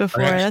this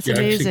before. That's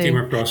amazing. I actually came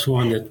across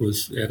one that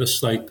was at a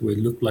site where it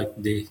looked like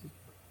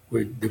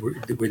where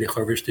they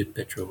harvested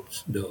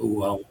petrels, the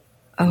uau.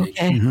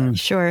 Okay,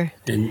 sure.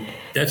 And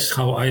that's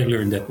how I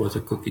learned that was a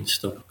cooking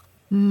stone.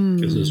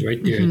 Because it was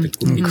right there at the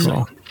cooking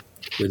site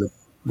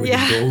where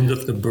the bones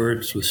of the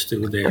birds was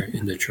still there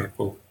in the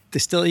charcoal. They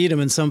still eat them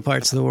in some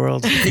parts of the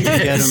world. You can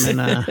get them in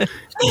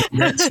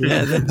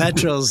the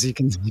petrels. You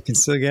can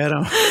still get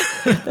them.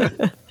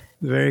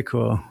 Very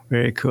cool.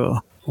 Very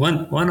cool.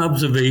 One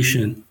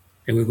observation,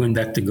 and we're going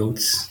back to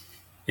goats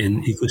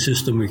and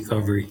ecosystem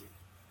recovery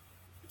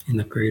in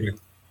the crater.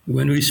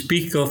 When we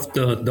speak of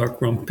the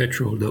dark rump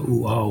petrel, the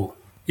uau,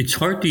 it's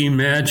hard to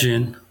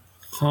imagine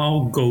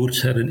how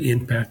goats had an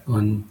impact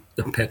on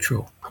the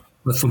petrel.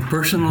 But from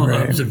personal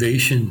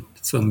observation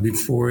from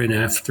before and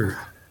after,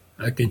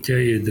 I can tell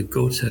you the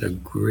goats had a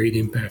great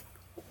impact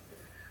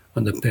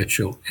on the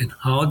petrel. And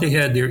how they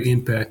had their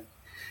impact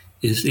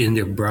is in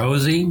their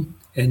browsing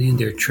and in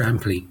their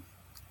trampling.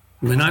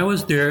 When I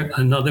was there,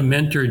 another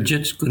mentor,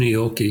 Jits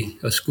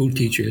Kunioki, a school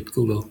teacher at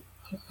Kulo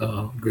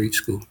grade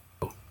school,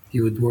 he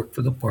would work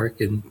for the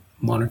park and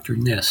monitor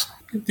nests.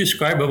 He'd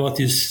describe about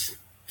his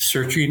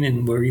searching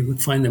and where he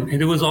would find them.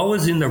 And it was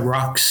always in the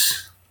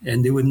rocks,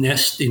 and they would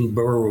nest in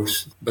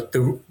burrows. But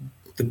the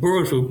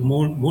burrows were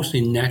mostly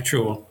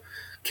natural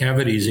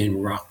cavities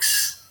in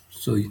rocks.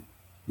 So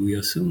we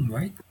assume,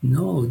 right?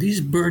 No,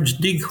 these birds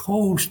dig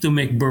holes to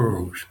make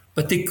burrows.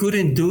 But they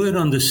couldn't do it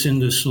on the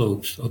cinder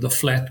slopes or the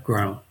flat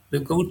ground. The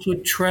goats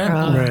would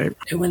travel. Right.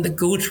 And when the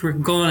goats were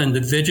gone and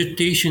the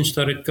vegetation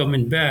started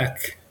coming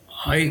back,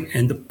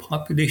 and the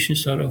population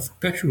of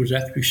petrels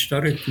actually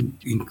started to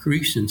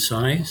increase in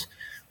size.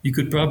 You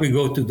could probably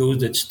go to those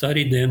that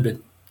studied them,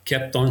 that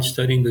kept on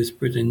studying those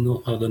birds and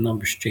know how the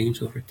numbers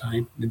change over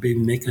time. Maybe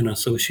make an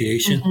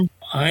association.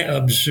 I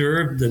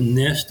observed the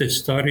nest that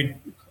started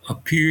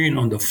appearing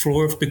on the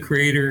floor of the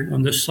crater,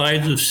 on the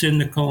sides of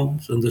cinder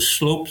cones, on the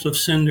slopes of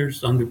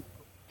cinders, on the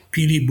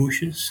peely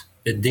bushes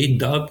that they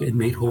dug and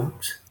made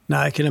holes.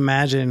 Now I can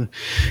imagine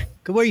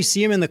where you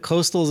see them in the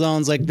coastal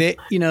zones, like the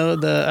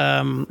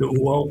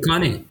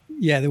Uaukani.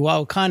 Yeah, the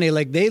Uaukani,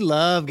 like they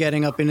love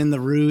getting up in the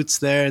roots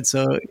there. And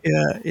so,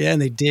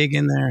 and they dig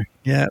in there.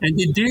 Yeah. And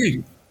they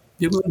dig.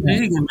 They will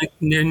dig and make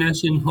their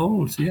nests in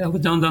holes. Yeah, I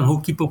was down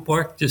Hokipo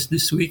Park just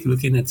this week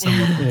looking at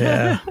some of them.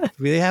 Yeah.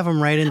 They have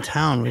them right in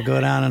town. We go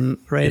down on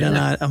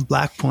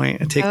Black Point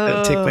and take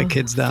my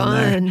kids down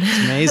there. It's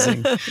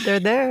amazing. They're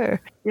there.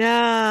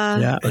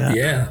 Yeah.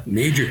 Yeah,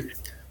 major.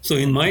 So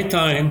in my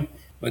time,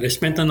 when I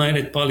spent the night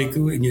at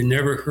Paliku and you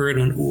never heard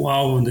an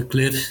uau on the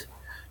cliffs,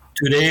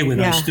 today when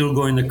I still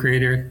go in the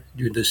crater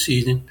during the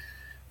season,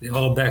 they're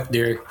all back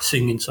there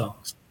singing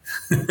songs.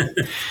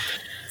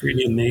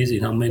 Really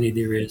amazing how many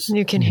there is.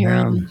 You can hear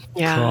them.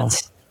 Yeah. Cool.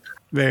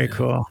 Very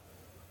cool.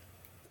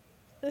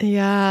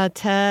 Yeah,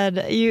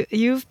 Ted,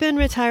 you've been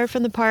retired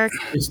from the park?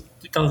 It's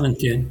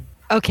 2010.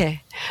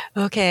 Okay.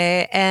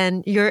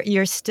 And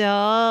you're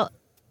still...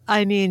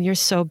 I mean, you're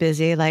so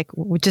busy, like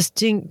just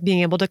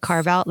being able to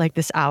carve out like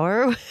this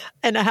hour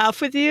and a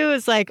half with you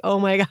is like, oh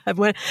my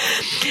God.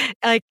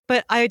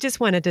 But I just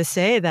wanted to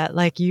say that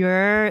like,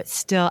 you're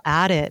still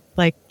at it.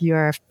 Like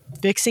you're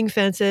fixing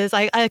fences.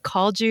 I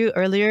called you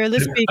earlier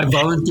this week. I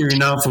volunteer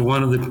now for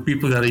one of the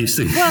people that I used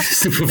to.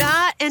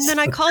 That, and then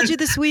I called you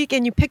this week,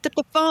 and you picked up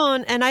the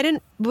phone, and I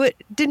didn't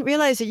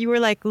realize that you were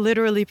like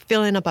literally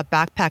filling up a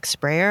backpack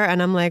sprayer,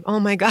 and I'm like, oh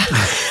my god,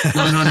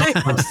 no.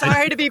 I'm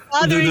sorry to be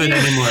bothering you. I don't do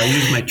it anymore. I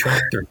use my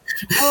tractor.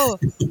 Oh,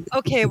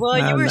 okay.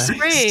 Well, you were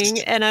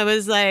spraying, and I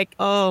was like,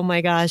 oh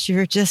my gosh,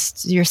 you're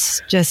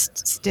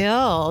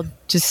still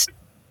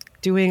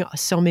doing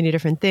so many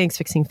different things,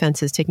 fixing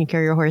fences, taking care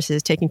of your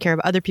horses, taking care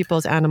of other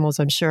people's animals,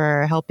 I'm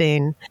sure,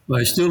 helping.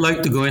 Well, I still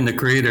like to go in the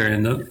crater,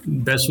 and the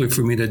best way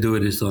for me to do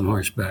it is on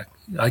horseback.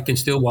 I can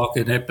still walk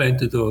it. I plan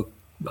to do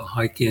a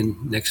hike in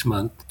next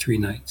month, 3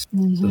 nights.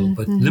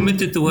 But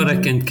limited to what I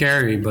can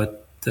carry,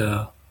 but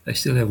I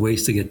still have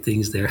ways to get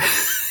things there.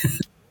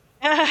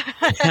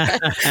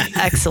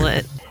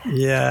 Excellent.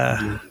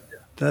 Yeah.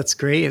 That's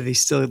great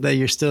that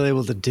you're still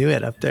able to do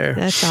it up there.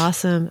 That's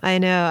awesome. I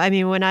know. I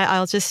mean, when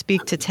I'll just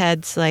speak to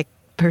Ted's like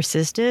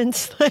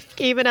persistence, like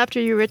even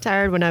after you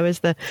retired, when I was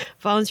the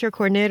volunteer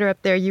coordinator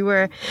up there, you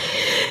were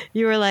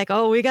like,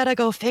 oh, we got to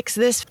go fix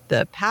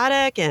the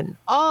paddock and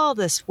all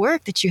this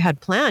work that you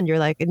had planned. You're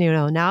like,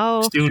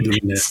 now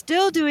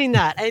still doing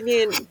that. I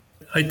mean,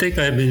 I think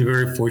I've been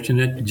very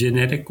fortunate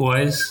genetic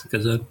wise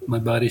because my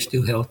body's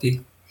still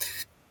healthy.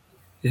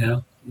 Yeah.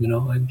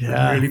 I'm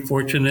really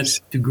fortunate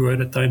to grow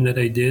at a time that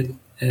I did,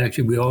 and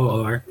actually we all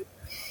are.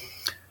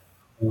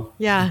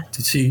 Yeah.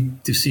 To see,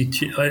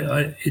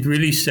 it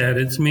really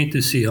saddens me to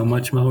see how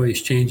much Maui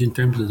has changed in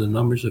terms of the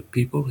numbers of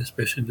people,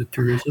 especially the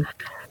tourism.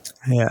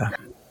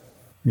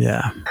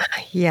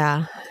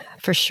 Yeah,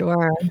 for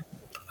sure.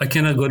 I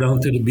cannot go down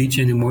to the beach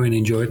anymore and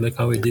enjoy it like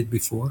how I did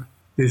before.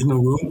 There's no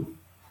room.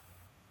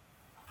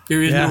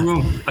 There is no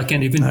room. I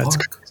can't even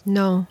park.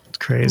 No, it's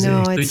crazy.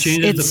 No, it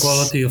changes the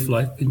quality of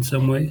life in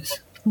some ways.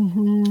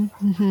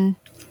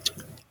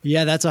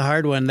 Yeah, that's a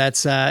hard one.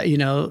 That's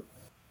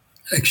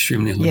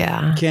extremely hard.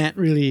 Yeah, can't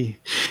really.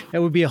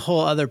 That would be a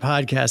whole other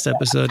podcast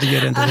episode to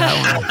get into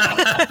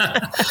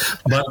that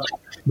one.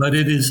 But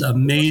it is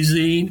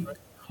amazing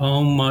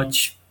how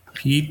much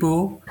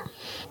people,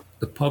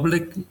 the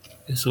public,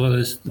 as well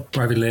as the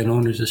private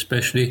landowners,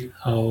 especially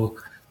how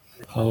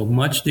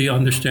much they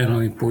understand how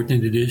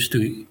important it is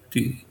to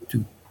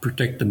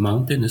protect the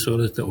mountain as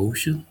well as the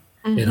ocean,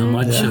 and how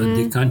much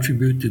they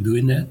contribute to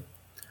doing that.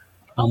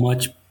 How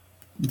much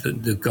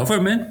the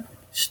government,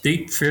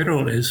 state,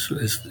 federal,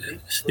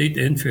 state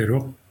and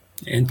federal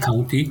and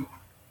county,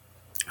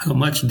 how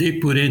much they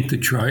put in to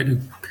try to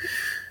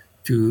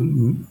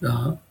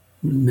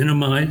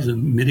minimize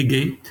and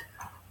mitigate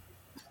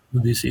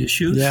these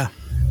issues. Yeah,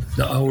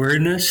 the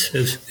awareness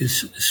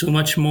is so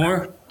much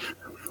more.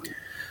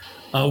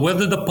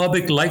 Whether the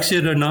public likes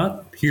it or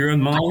not, here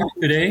in Maui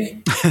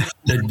today,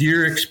 the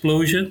deer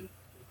explosion.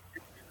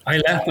 I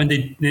laugh when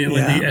they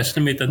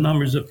estimate the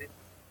numbers of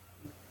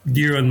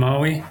deer on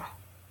Maui.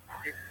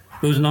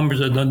 Those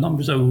numbers are the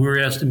numbers that we were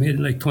estimated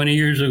like 20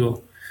 years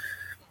ago.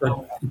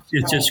 But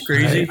it's just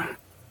crazy. Right.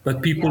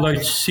 But people are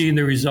seeing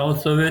the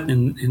results of it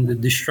in the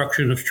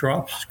destruction of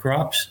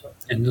crops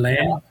and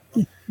land.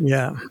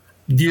 Yeah.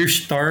 Deer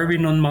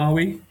starving on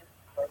Maui.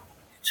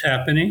 It's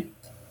happening.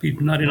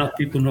 Not enough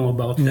people know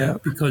about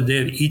that because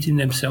they're eating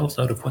themselves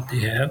out of what they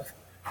have.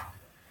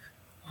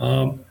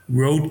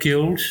 Road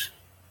kills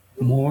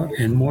more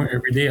and more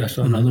every day. I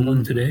saw another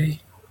one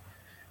today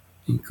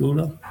in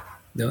Kula.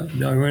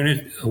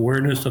 The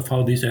awareness of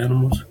how these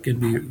animals can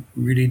be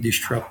really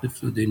destructive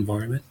to the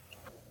environment.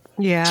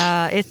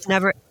 Yeah, it's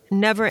never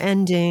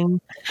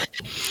ending,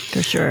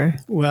 for sure.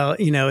 Well,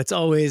 it's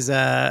always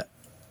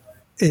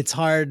it's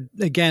hard.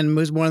 Again,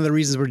 one of the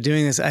reasons we're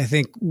doing this, I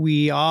think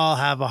we all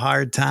have a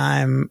hard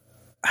time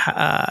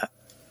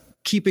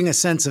keeping a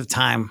sense of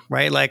time,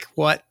 right? Like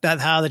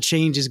how the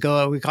changes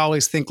go. We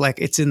always think like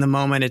it's in the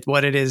moment, it's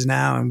what it is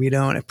now, and we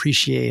don't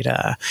appreciate,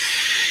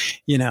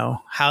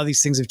 how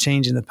these things have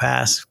changed in the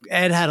past.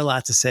 Ed had a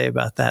lot to say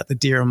about that. The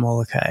deer on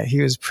Molokai,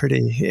 he was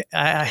pretty.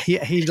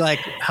 He like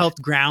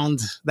helped ground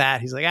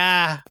that. He's like,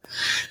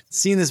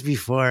 seen this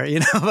before,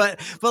 but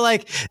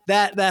like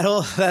that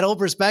whole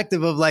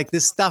perspective of like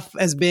this stuff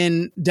has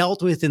been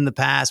dealt with in the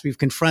past. We've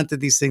confronted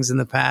these things in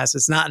the past.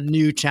 It's not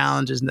new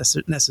challenges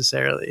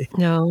necessarily.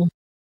 No.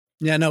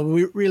 Yeah, no,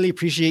 we really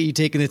appreciate you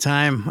taking the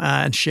time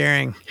and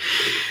sharing.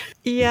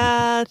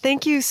 Yeah,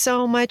 thank you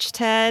so much,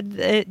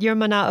 Ted. Your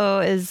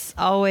mana'o is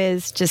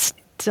always just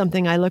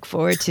something I look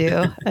forward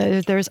to.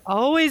 There's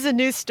always a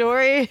new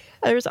story.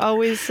 There's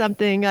always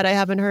something that I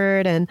haven't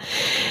heard, and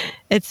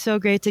it's so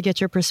great to get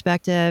your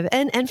perspective.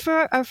 And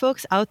for our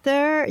folks out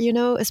there,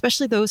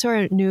 especially those who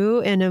are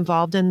new and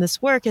involved in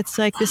this work, it's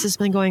like this has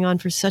been going on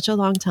for such a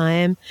long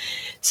time.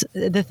 So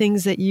the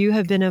things that you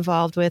have been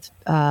involved with,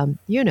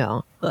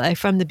 like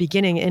from the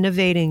beginning,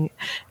 innovating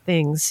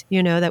things,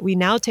 that we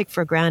now take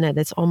for granted.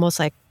 It's almost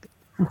like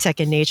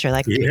second nature.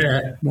 Like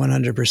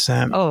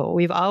 100%. Oh,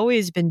 we've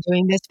always been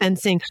doing this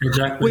fencing.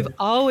 Exactly. We've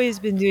always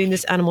been doing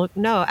this animal.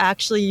 No,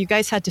 actually, you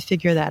guys had to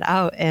figure that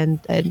out, and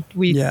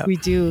we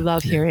do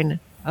love hearing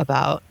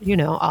about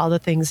all the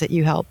things that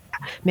you help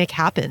make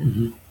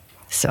happen.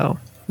 So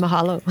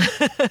Mahalo.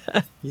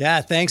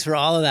 Yeah, thanks for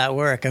all of that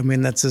work. I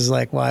mean, that's just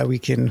like why we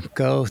can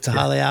go to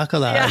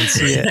Haleakalā and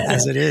see it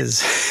as it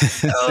is.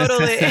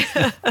 Totally.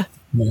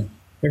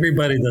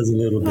 Everybody does a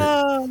little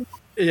bit.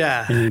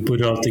 Yeah. And you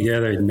put it all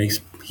together, it makes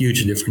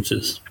huge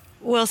differences.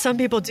 Well, some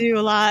people do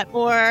a lot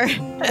more.